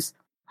values?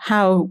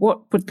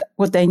 What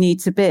would they need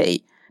to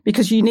be?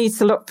 Because you need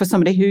to look for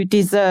somebody who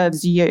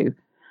deserves you.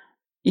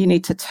 You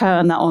need to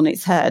turn that on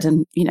its head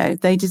and,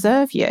 they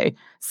deserve you.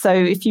 So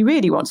if you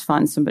really want to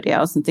find somebody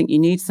else and think you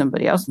need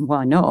somebody else, and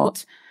why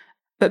not?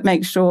 But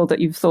make sure that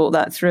you've thought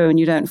that through and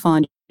you don't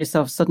find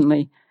yourself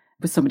suddenly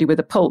with somebody with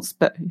a pulse,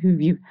 but who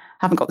you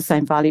haven't got the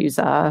same values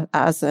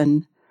as,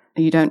 and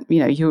you don't,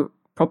 you're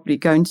probably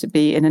going to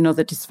be in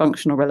another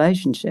dysfunctional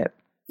relationship.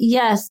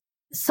 Yes.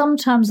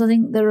 Sometimes I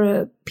think there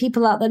are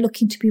people out there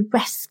looking to be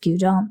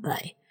rescued, aren't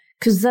they?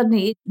 Because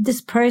suddenly this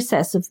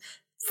process of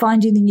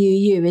finding the new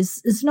you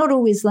is not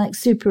always like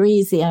super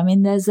easy. I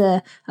mean, there's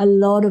a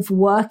lot of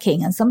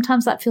working, and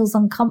sometimes that feels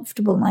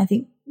uncomfortable. And I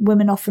think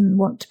women often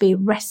want to be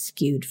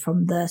rescued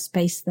from the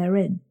space they're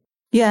in.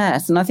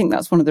 Yes, and I think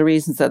that's one of the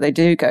reasons that they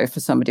do go for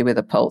somebody with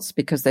a pulse,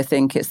 because they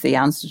think it's the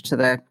answer to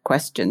their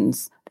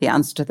questions, the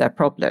answer to their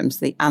problems,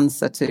 the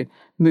answer to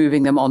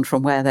moving them on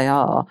from where they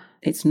are.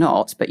 It's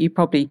not, but you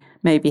probably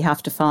maybe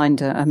have to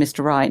find a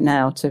Mr. Right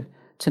now to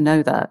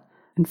know that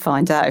and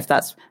find out if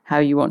that's how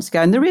you want to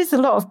go. And there is a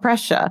lot of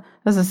pressure.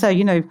 As I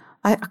say,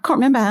 I can't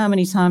remember how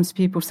many times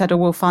people said, oh,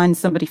 we'll find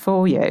somebody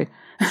for you.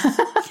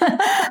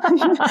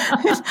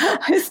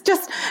 It's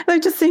just, they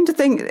just seem to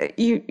think that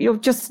you'll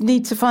just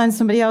need to find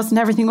somebody else and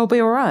everything will be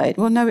all right.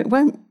 Well, no, it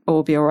won't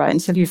all be all right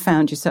until you've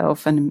found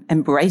yourself and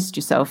embraced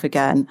yourself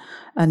again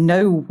and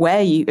know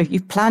where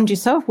you've planned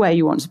yourself where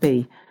you want to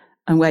be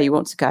and where you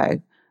want to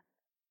go.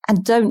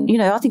 And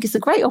I think it's a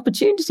great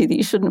opportunity that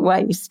you shouldn't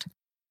waste.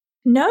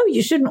 No,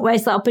 you shouldn't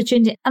waste that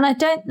opportunity. And I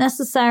don't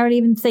necessarily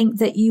even think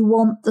that you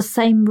want the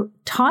same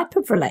type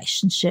of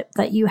relationship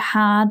that you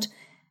had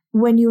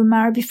when you were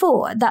married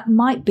before. That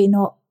might be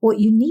not what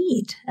you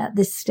need at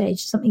this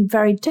stage, something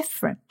very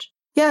different.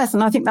 Yes,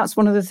 and I think that's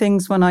one of the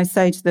things when I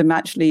say to them,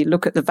 actually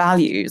look at the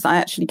values, I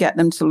actually get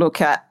them to look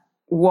at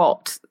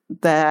what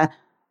their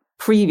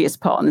previous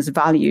partner's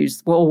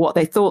values were, or what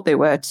they thought they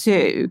were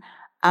too,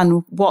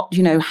 and what,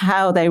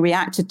 how they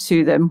reacted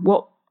to them,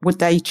 what would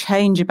they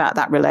change about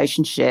that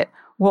relationship,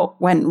 what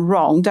went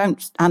wrong.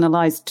 Don't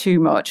analyze too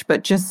much,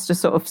 but just to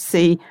sort of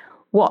see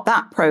what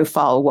that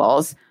profile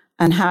was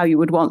and how you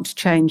would want to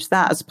change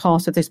that as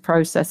part of this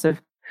process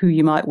of who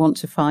you might want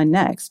to find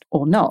next,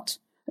 or not,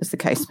 as the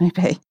case may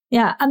be.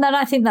 Yeah, and then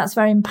I think that's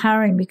very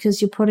empowering,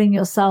 because you're putting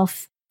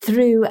yourself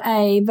through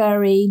a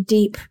very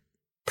deep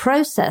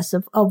process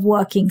of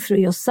working through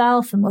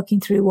yourself and working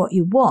through what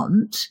you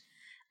want.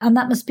 And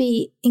that must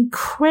be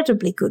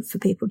incredibly good for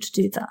people to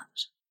do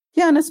that.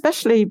 Yeah, and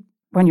especially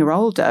when you're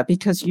older,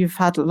 because you've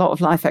had a lot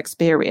of life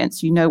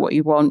experience, you know what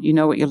you want, you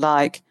know what you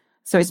like.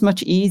 So it's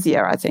much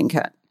easier, I think,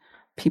 at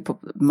people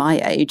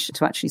my age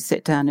to actually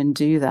sit down and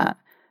do that,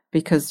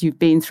 because you've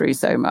been through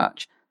so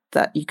much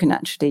that you can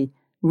actually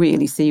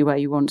really see where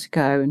you want to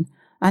go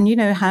and you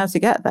know how to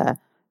get there.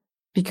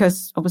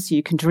 Because obviously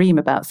you can dream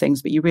about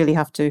things, but you really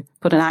have to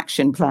put an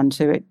action plan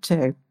to it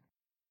too.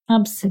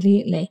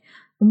 Absolutely.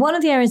 One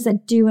of the areas I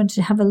do want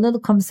to have a little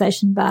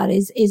conversation about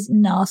is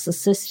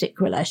narcissistic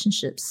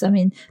relationships. I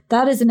mean,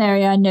 that is an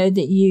area I know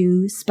that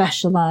you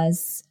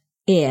specialize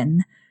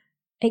in.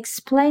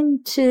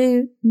 Explain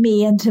to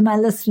me and to my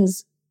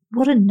listeners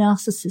what a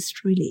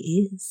narcissist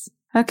really is.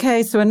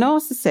 Okay, so a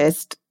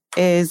narcissist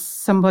is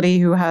somebody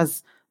who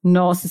has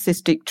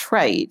narcissistic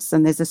traits,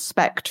 and there's a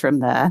spectrum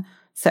there.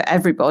 So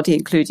everybody,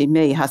 including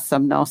me, has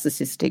some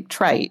narcissistic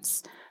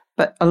traits.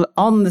 But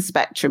on the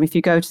spectrum, if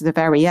you go to the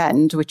very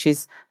end, which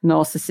is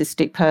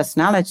narcissistic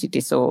personality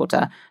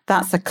disorder,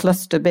 that's a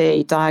cluster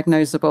B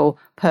diagnosable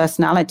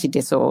personality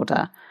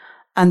disorder.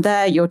 And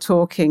there you're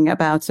talking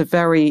about a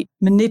very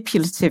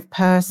manipulative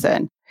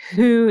person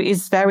who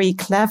is very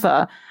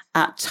clever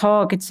at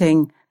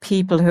targeting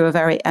people who are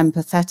very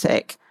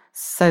empathetic.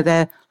 So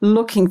they're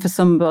looking for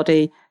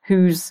somebody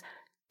who's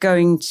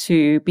going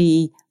to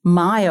be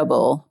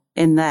malleable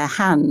in their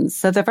hands.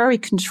 So they're very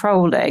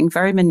controlling,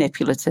 very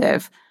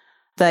manipulative.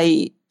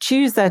 They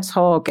choose their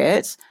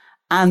target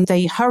and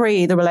they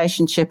hurry the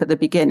relationship at the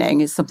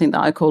beginning. Is something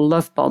that I call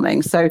love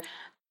bombing. So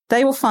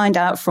they will find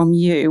out from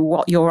you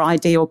what your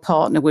ideal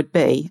partner would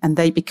be, and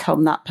they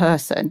become that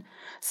person.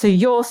 So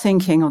you're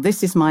thinking, oh,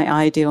 this is my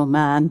ideal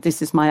man.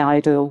 This is my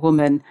ideal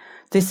woman.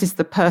 This is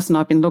the person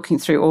I've been looking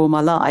through all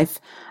my life.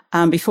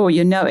 And before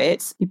you know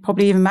it, you're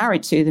probably even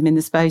married to them in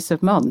the space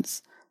of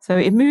months. So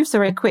it moves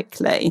very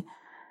quickly.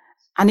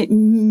 And it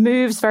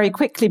moves very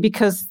quickly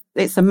because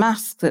it's a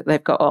mask that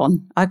they've got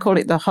on. I call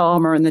it the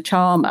harmer and the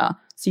charmer.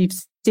 So you've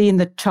seen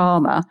the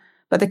charmer,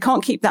 but they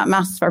can't keep that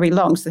mask very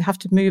long. So they have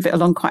to move it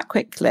along quite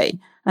quickly.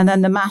 And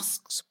then the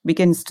mask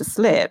begins to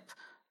slip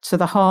to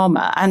the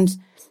harmer. And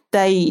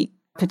they,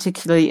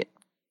 particularly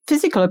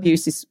physical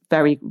abuse is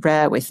very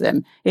rare with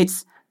them.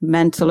 It's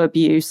mental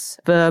abuse,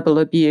 verbal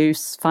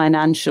abuse,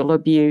 financial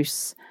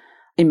abuse,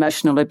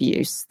 emotional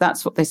abuse.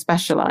 That's what they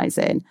specialize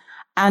in.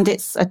 And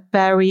it's a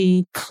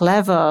very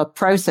clever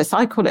process.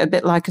 I call it a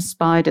bit like a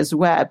spider's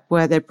web,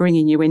 where they're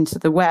bringing you into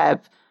the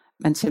web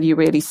until you're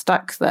really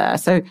stuck there.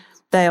 So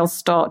they'll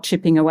start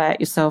chipping away at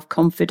your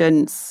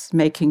self-confidence,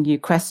 making you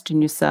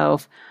question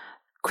yourself,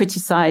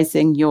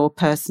 criticizing your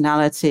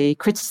personality,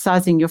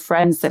 criticizing your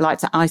friends. They like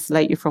to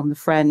isolate you from the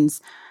friends,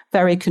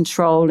 very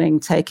controlling,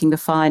 taking the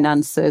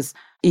finances,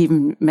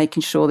 even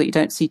making sure that you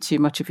don't see too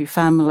much of your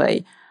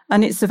family.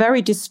 And it's a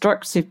very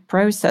destructive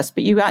process,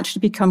 but you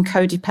actually become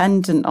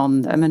codependent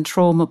on them and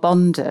trauma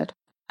bonded.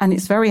 And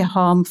it's very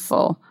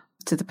harmful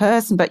to the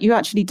person, but you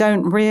actually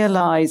don't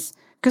realize,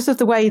 because of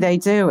the way they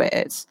do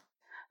it,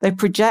 they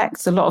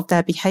project a lot of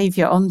their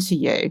behavior onto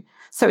you.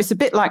 So it's a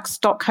bit like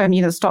Stockholm,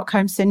 the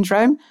Stockholm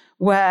syndrome,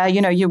 where,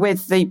 you're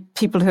with the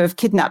people who have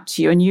kidnapped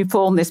you and you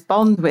form this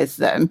bond with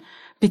them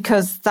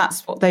because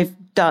that's what they've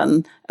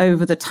done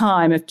over the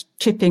time of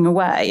chipping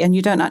away. And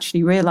you don't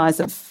actually realize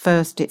at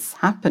first it's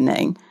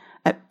happening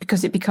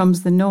because it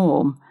becomes the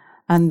norm.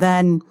 And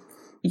then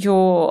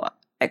you're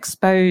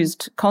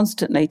exposed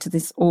constantly to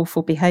this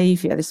awful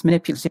behaviour, this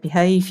manipulative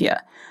behaviour.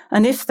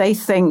 And if they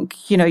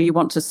think, you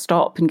want to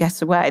stop and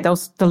get away,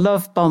 the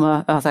love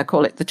bomber, as I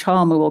call it, the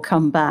charmer will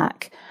come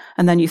back.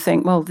 And then you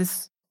think, well,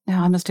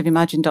 I must have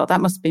imagined,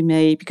 that must be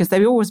me, because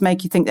they always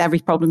make you think that every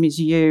problem is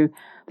you.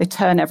 They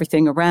turn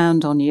everything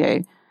around on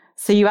you.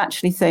 So you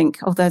actually think,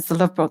 there's the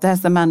love bomber,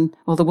 there's the man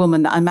or the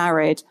woman that I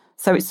married,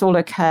 so it's all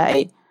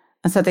okay.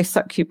 And so they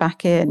suck you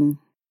back in.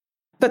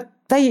 But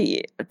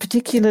they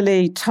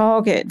particularly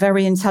target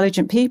very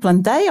intelligent people,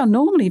 and they are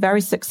normally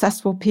very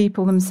successful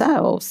people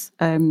themselves.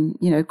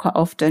 Quite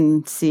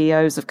often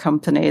CEOs of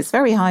companies,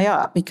 very high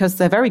up, because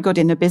they're very good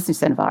in a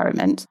business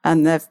environment.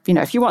 And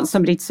if you want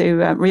somebody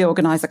to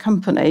reorganize a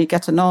company,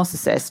 get a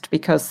narcissist,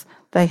 because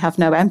they have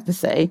no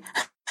empathy.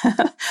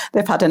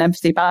 They've had an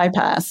empathy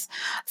bypass.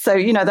 So,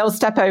 they'll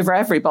step over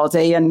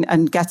everybody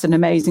and get an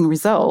amazing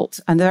result.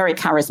 And they're very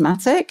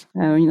charismatic.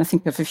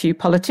 Think of a few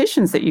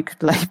politicians that you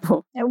could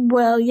label.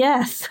 Well,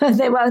 yes,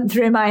 they went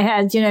through my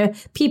head.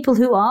 People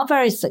who are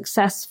very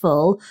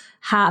successful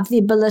have the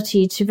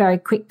ability to very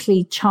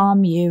quickly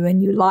charm you,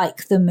 and you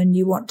like them and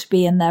you want to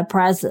be in their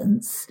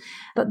presence.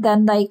 But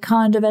then they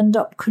kind of end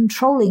up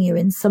controlling you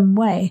in some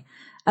way.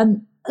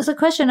 And as a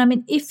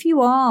question, if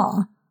you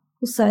are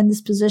also in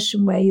this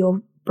position where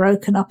you're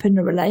broken up in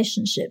a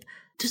relationship,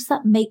 does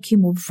that make you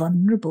more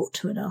vulnerable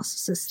to a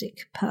narcissistic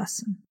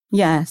person?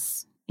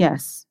 Yes.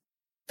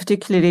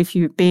 Particularly if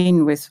you've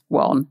been with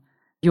one,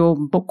 you're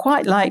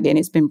quite likely, and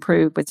it's been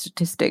proved with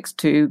statistics,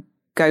 to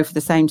go for the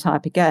same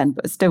type again,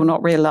 but still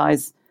not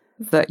realise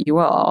that you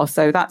are.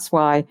 So that's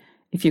why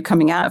if you're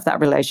coming out of that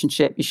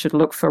relationship, you should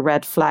look for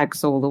red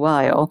flags all the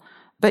while.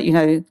 But,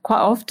 quite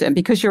often,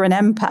 because you're an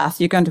empath,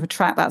 you're going to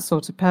attract that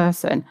sort of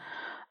person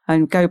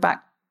and go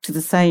back to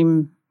the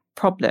same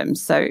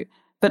problems.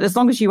 But as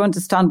long as you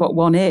understand what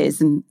one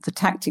is and the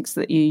tactics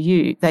that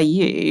they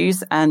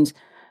use, and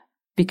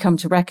become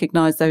to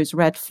recognise those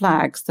red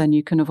flags, then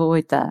you can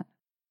avoid that.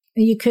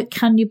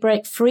 Can you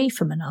break free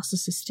from a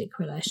narcissistic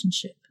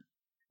relationship?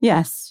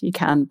 Yes, you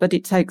can, but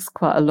it takes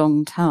quite a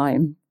long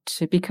time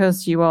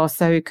because you are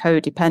so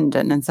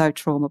codependent and so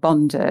trauma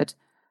bonded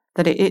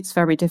that it's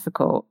very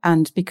difficult.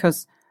 And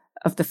because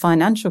of the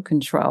financial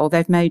control,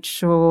 they've made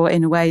sure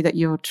in a way that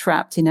you're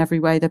trapped in every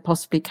way they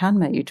possibly can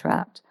make you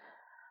trapped.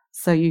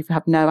 So you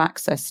have no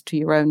access to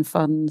your own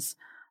funds.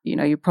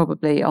 You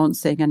probably aren't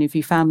seeing any of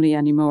your family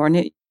anymore.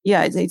 And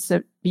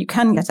you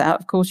can get out,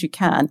 of course you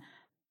can,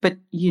 but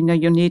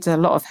you'll need a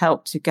lot of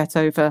help to get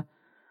over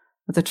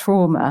the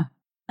trauma.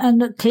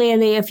 And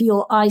clearly, if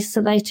you're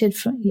isolated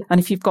from and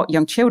if you've got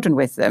young children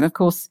with them, of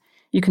course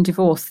you can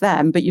divorce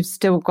them, but you've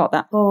still got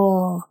that.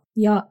 Oh,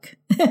 yuck!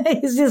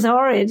 It's just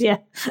horrid, yeah.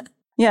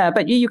 Yeah,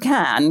 but you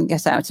can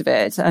get out of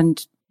it,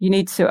 and you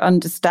need to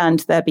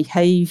understand their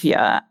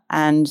behaviour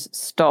and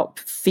stop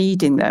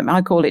feeding them.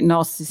 I call it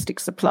narcissistic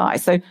supply.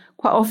 So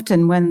quite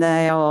often when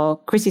they are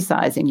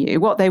criticising you,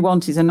 what they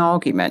want is an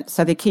argument.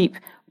 So they keep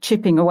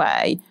chipping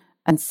away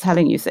and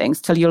telling you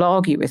things till you'll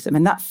argue with them,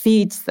 and that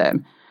feeds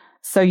them.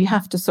 So you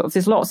have to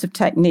there's lots of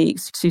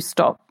techniques to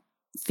stop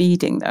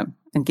feeding them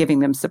and giving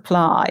them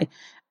supply.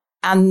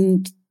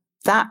 And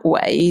that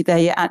way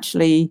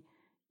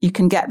you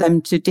can get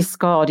them to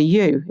discard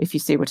you, if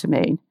you see what I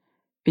mean,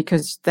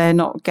 because they're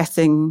not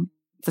getting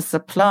the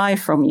supply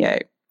from you.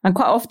 And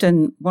quite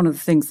often, one of the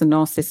things the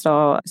narcissists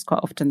are is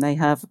quite often they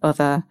have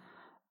other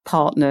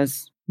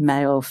partners,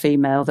 male,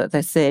 female, that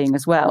they're seeing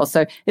as well.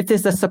 So if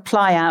there's a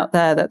supply out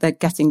there that they're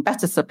getting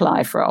better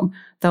supply from,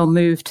 they'll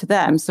move to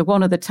them. So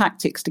one of the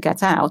tactics to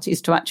get out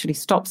is to actually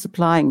stop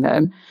supplying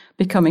them,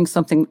 becoming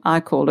something I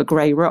call a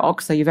grey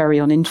rock. So you're very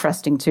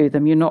uninteresting to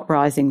them. You're not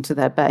rising to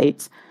their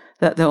bait,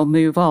 that they'll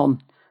move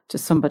on to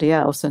somebody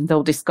else and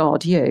they'll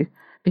discard you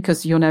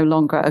because you're no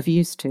longer of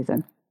use to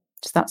them.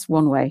 So that's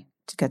one way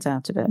to get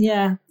out of it.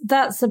 Yeah,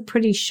 that's a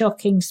pretty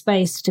shocking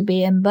space to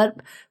be in, but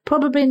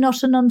probably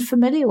not an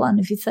unfamiliar one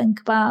if you think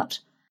about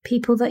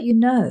people that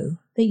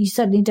you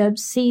suddenly don't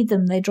see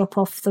them, they drop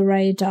off the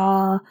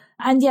radar.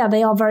 And yeah,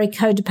 they are very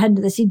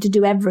codependent. They seem to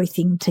do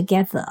everything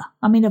together.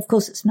 I mean, of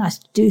course, it's nice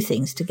to do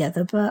things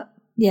together, but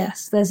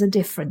yes, there's a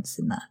difference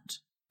in that.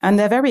 And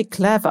they're very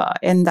clever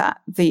in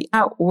that the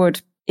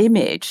outward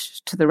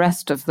image to the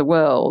rest of the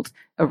world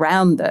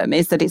around them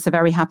is that it's a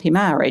very happy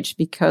marriage,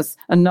 because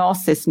a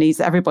narcissist needs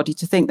everybody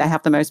to think they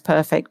have the most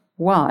perfect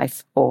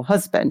wife or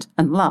husband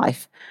and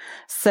life.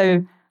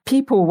 So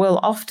people will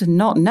often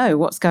not know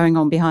what's going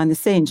on behind the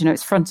scenes.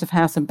 It's front of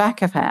house and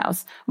back of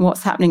house. And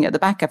what's happening at the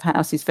back of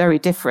house is very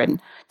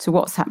different to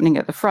what's happening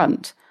at the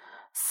front.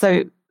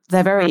 So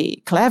they're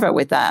very clever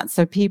with that.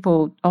 So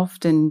people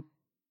often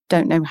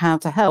don't know how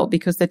to help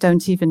because they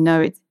don't even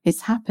know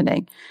it's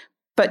happening.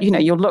 But,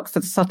 you'll look for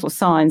the subtle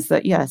signs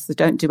that, yes, they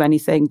don't do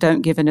anything,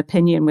 don't give an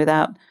opinion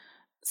without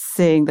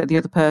seeing that the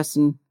other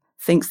person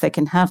thinks they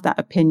can have that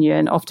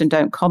opinion, often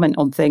don't comment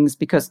on things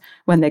because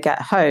when they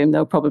get home,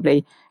 they'll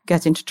probably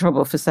get into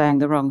trouble for saying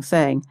the wrong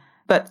thing.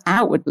 But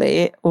outwardly,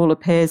 it all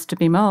appears to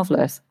be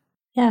marvellous.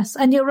 Yes,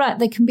 and you're right.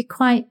 They can be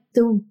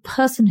the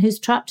person who's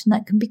trapped in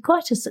that can be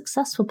quite a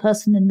successful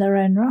person in their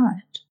own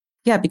right.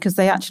 Yeah, because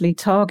they actually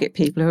target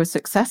people who are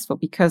successful,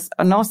 because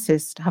a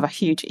narcissist have a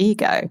huge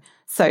ego.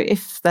 So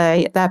if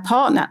their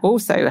partner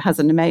also has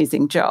an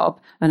amazing job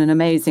and an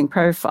amazing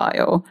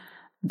profile,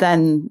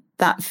 then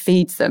that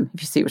feeds them,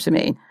 if you see what I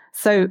mean.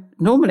 So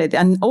normally,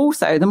 and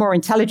also the more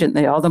intelligent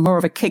they are, the more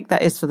of a kick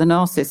that is for the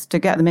narcissist to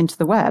get them into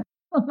the web.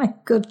 Oh my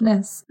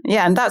goodness.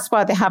 Yeah, and that's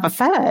why they have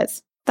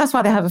affairs. That's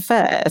why they have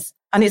affairs.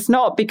 And it's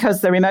not because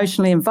they're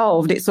emotionally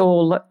involved. It's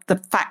all the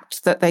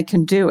fact that they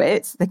can do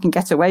it. They can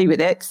get away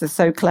with it because they're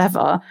so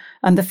clever.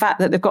 And the fact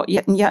that they've got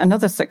yet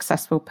another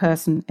successful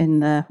person in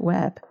the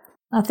web.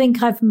 I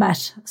think I've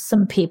met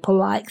some people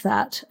like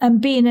that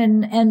and been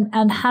in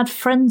and had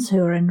friends who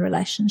are in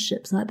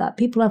relationships like that.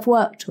 People I've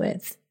worked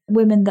with,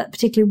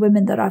 particularly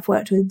women that I've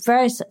worked with,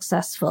 very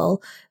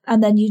successful.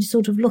 And then you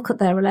sort of look at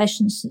their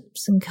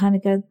relationships and kind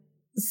of go,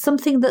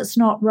 something that's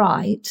not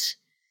right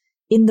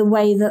in the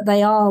way that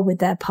they are with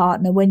their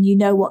partner when you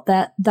know what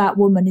that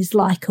woman is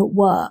like at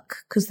work,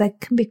 because they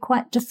can be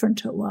quite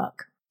different at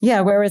work.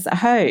 Yeah, whereas at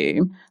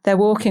home, they're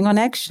walking on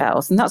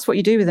eggshells. And that's what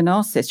you do with a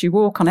narcissist. You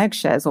walk on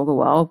eggshells all the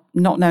while,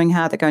 not knowing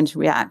how they're going to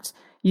react.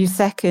 You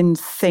second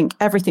think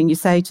everything you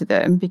say to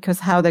them, because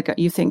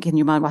you think in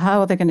your mind, well, how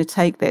are they going to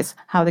take this?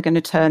 How are they going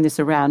to turn this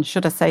around?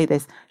 Should I say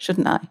this?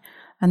 Shouldn't I?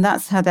 And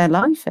that's how their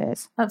life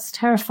is. That's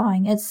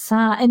terrifying. It's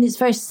sad. And it's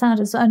very sad.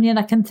 And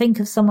I can think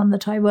of someone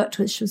that I worked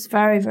with. She was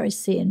very, very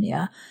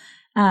senior.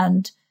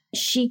 And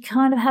she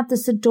kind of had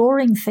this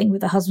adoring thing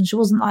with her husband. She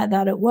wasn't like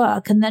that at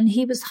work. And then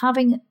he was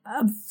having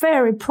a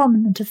very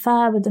prominent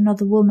affair with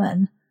another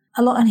woman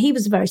and he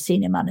was a very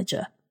senior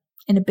manager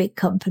in a big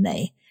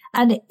company.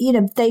 And,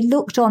 they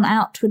looked on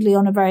outwardly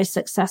on a very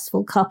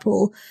successful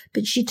couple,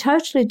 but she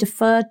totally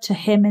deferred to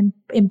him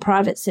in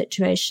private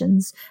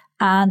situations.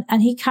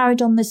 And he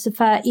carried on this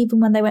affair even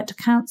when they went to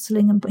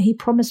counselling, and he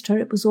promised her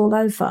it was all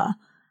over.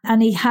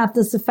 And he had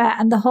this affair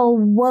and the whole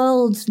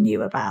world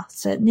knew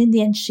about it. And in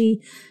the end,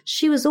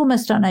 she was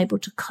almost unable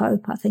to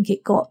cope. I think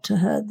it got to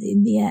her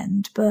in the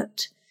end,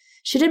 but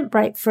she didn't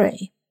break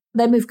free.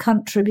 They moved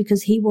country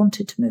because he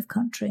wanted to move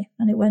country,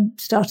 and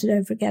it started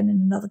over again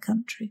in another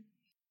country.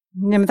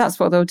 Yeah, but that's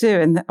what they'll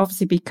do. And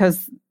obviously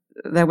because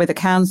they're with a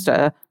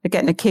counsellor, they're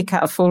getting a kick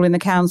out of fooling the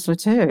counsellor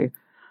too.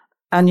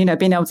 And,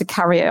 being able to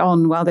carry it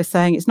on while they're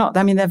saying it's not.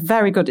 I mean, they're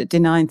very good at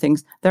denying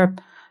things. They're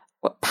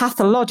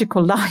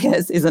pathological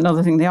liars is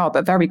another thing they are,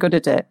 but very good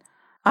at it.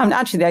 And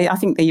actually, I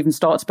think they even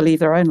start to believe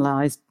their own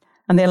lies.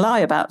 And they lie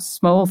about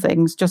small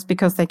things just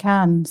because they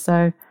can.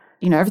 So,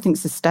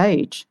 everything's a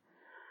stage.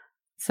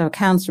 So a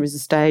counsellor is a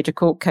stage, a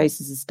court case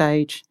is a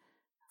stage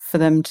for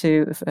them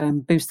to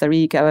boost their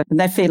ego. And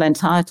they feel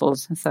entitled.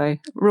 So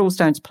rules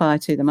don't apply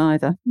to them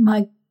either.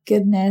 My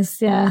goodness,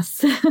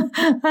 yes.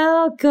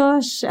 Oh,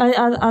 gosh.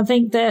 I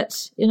think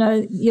that,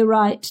 you're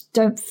right.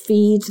 Don't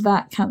feed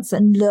that cancer,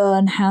 and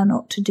learn how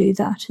not to do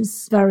that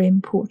is very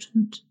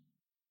important.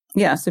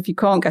 Yes, if you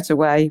can't get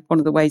away, one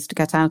of the ways to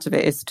get out of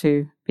it is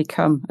to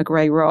become a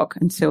grey rock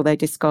until they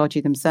discard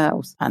you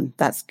themselves. And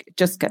that's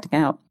just getting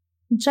out.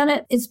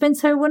 Janet, it's been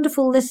so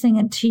wonderful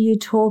listening to you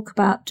talk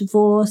about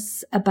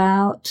divorce,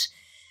 about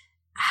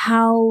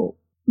how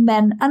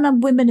men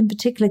and women in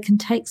particular can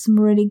take some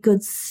really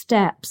good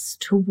steps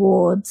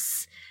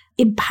towards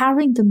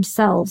empowering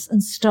themselves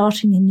and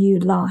starting a new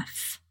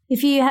life.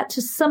 If you had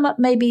to sum up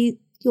maybe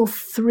your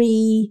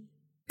 3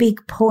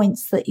 big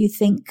points that you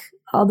think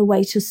are the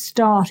way to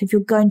start if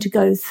you're going to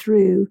go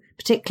through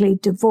particularly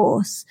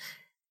divorce,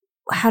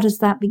 how does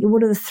that be?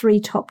 What are the 3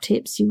 top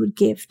tips you would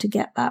give to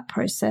get that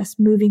process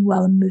moving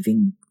well and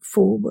moving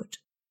forward?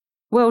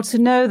 Well, to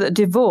know that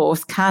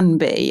divorce can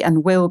be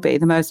and will be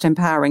the most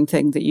empowering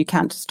thing that you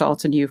can to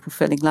start a new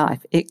fulfilling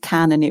life. It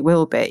can and it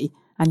will be,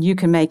 and you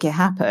can make it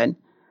happen.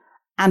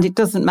 And it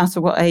doesn't matter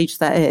what age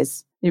that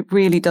is. It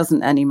really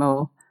doesn't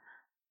anymore.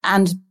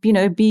 And,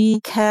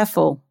 be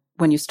careful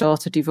when you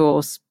start a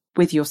divorce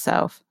with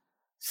yourself.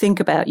 Think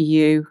about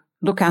you,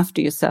 look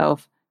after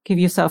yourself, give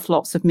yourself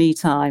lots of me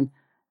time.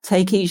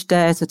 Take each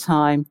day at a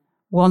time,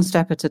 one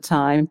step at a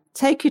time.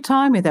 Take your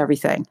time with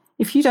everything.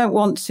 If you don't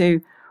want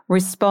to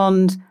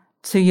respond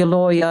to your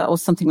lawyer or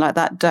something like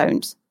that,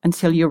 don't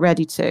until you're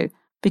ready to,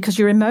 because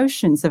your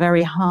emotions are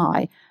very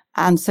high.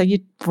 And so your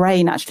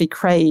brain actually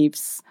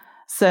craves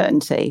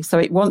certainty. So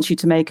it wants you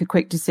to make a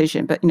quick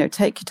decision. But,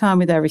 take your time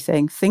with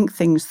everything. Think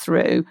things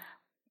through.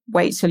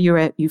 Wait till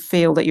you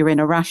feel that you're in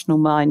a rational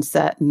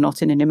mindset and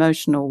not in an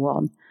emotional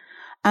one.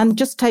 And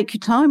just take your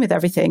time with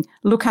everything.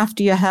 Look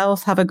after your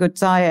health, have a good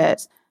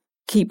diet,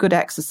 keep good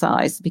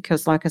exercise.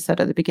 Because like I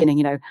said at the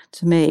beginning,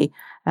 to me,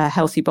 a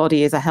healthy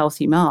body is a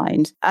healthy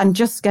mind. And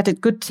just get a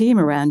good team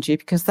around you,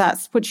 because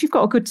but you've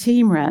got a good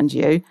team around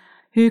you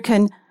who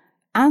can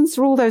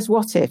answer all those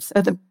what ifs.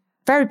 At the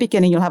very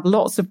beginning, you'll have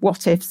lots of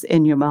what ifs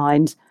in your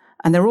mind,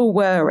 and they're all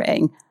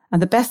worrying. And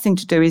the best thing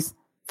to do is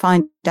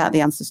find out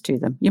the answers to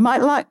them. You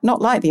might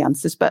not like the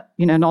answers, but,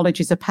 knowledge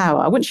is a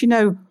power. Once you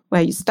know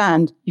where you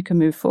stand, you can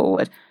move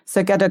forward.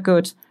 So get a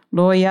good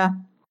lawyer,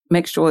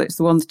 make sure it's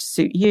the ones to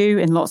suit you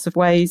in lots of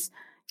ways.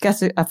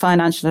 Get a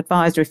financial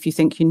advisor if you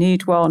think you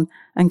need one,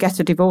 and get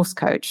a divorce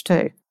coach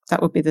too.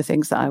 That would be the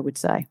things that I would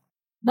say.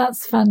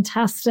 That's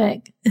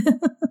fantastic.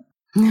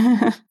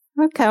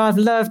 Okay, I've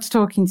loved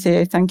talking to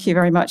you. Thank you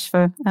very much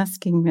for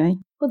asking me.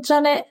 Well,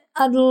 Janet,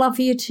 I'd love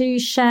you to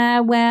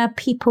share where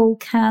people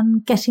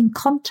can get in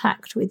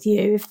contact with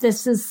you if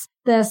this is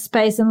their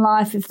space in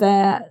life, if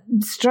they're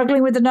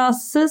struggling with a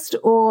narcissist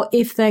or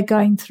if they're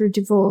going through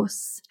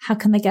divorce. How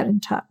can they get in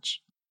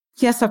touch?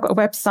 Yes, I've got a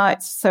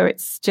website. So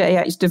it's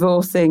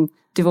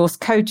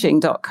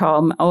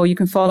jhdivorcecoaching.com, or you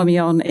can follow me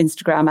on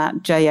Instagram at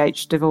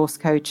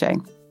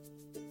jhdivorcecoaching.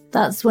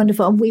 That's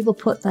wonderful. And we will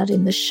put that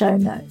in the show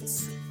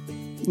notes.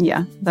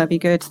 Yeah, that'd be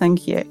good.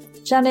 Thank you.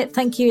 Janet,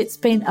 thank you. It's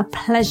been a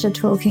pleasure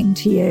talking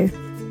to you.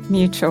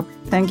 Mutual.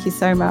 Thank you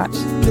so much.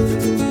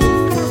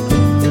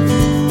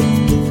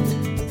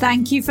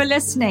 Thank you for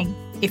listening.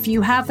 If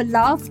you have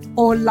loved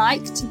or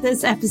liked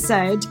this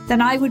episode,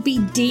 then I would be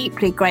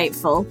deeply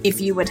grateful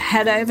if you would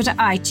head over to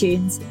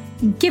iTunes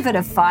and give it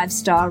a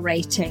 5-star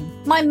rating.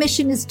 My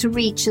mission is to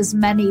reach as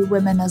many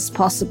women as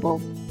possible,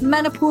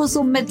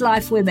 menopausal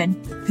midlife women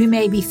who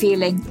may be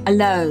feeling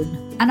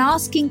alone and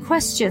asking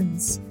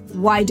questions.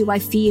 Why do I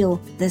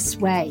feel this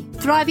way?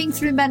 Thriving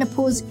Through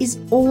Menopause is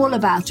all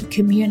about a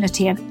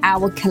community and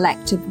our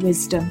collective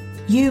wisdom.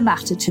 You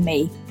matter to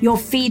me. Your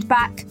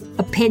feedback,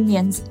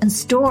 opinions, and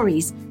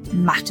stories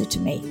matter to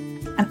me.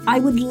 And I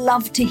would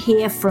love to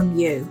hear from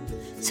you.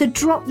 So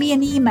drop me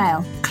an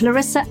email,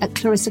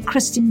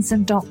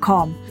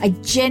 clarissa@clarissachristiansen.com. I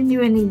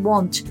genuinely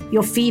want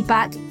your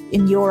feedback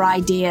and your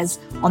ideas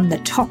on the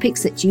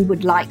topics that you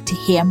would like to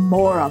hear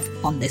more of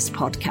on this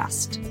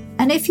podcast.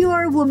 And if you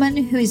are a woman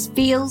who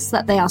feels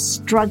that they are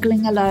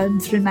struggling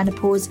alone through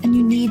menopause and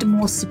you need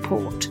more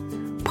support,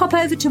 pop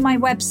over to my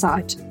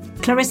website,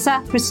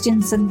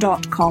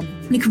 clarissachristiansen.com.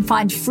 You can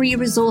find free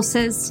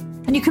resources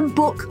and you can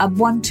book a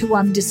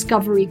one-to-one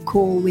discovery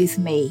call with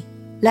me.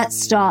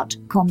 Let's start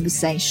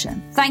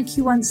conversation. Thank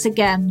you once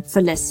again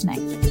for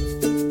listening.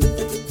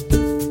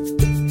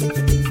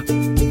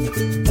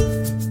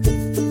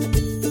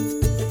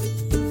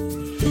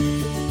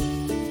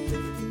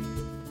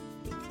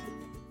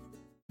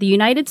 The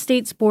United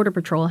States Border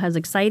Patrol has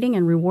exciting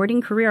and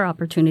rewarding career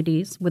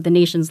opportunities with the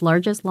nation's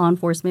largest law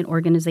enforcement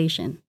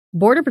organization.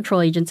 Border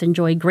Patrol agents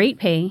enjoy great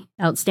pay,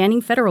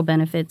 outstanding federal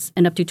benefits,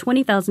 and up to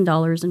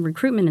 $20,000 in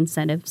recruitment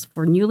incentives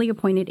for newly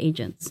appointed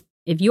agents.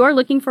 If you are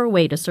looking for a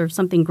way to serve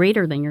something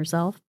greater than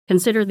yourself,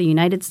 consider the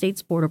United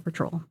States Border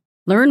Patrol.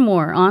 Learn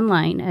more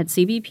online at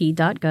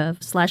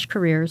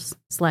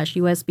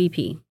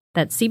cbp.gov/careers/USBP.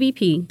 That's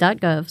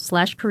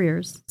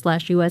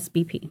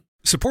cbp.gov/careers/USBP.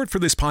 Support for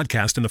this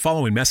podcast and the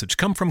following message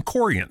come from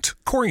Corient.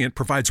 Corient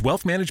provides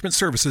wealth management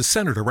services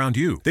centered around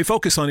you. They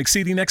focus on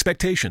exceeding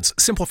expectations,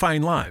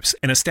 simplifying lives,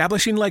 and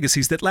establishing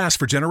legacies that last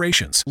for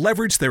generations.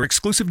 Leverage their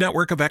exclusive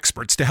network of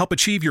experts to help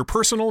achieve your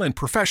personal and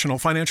professional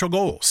financial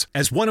goals.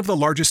 As one of the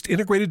largest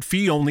integrated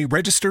fee-only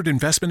registered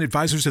investment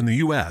advisors in the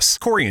U.S.,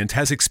 Corient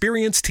has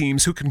experienced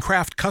teams who can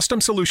craft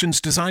custom solutions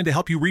designed to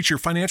help you reach your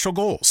financial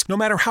goals, no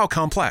matter how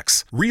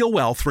complex. Real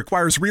wealth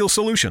requires real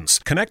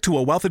solutions. Connect to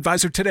a wealth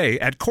advisor today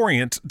at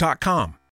Corient.com.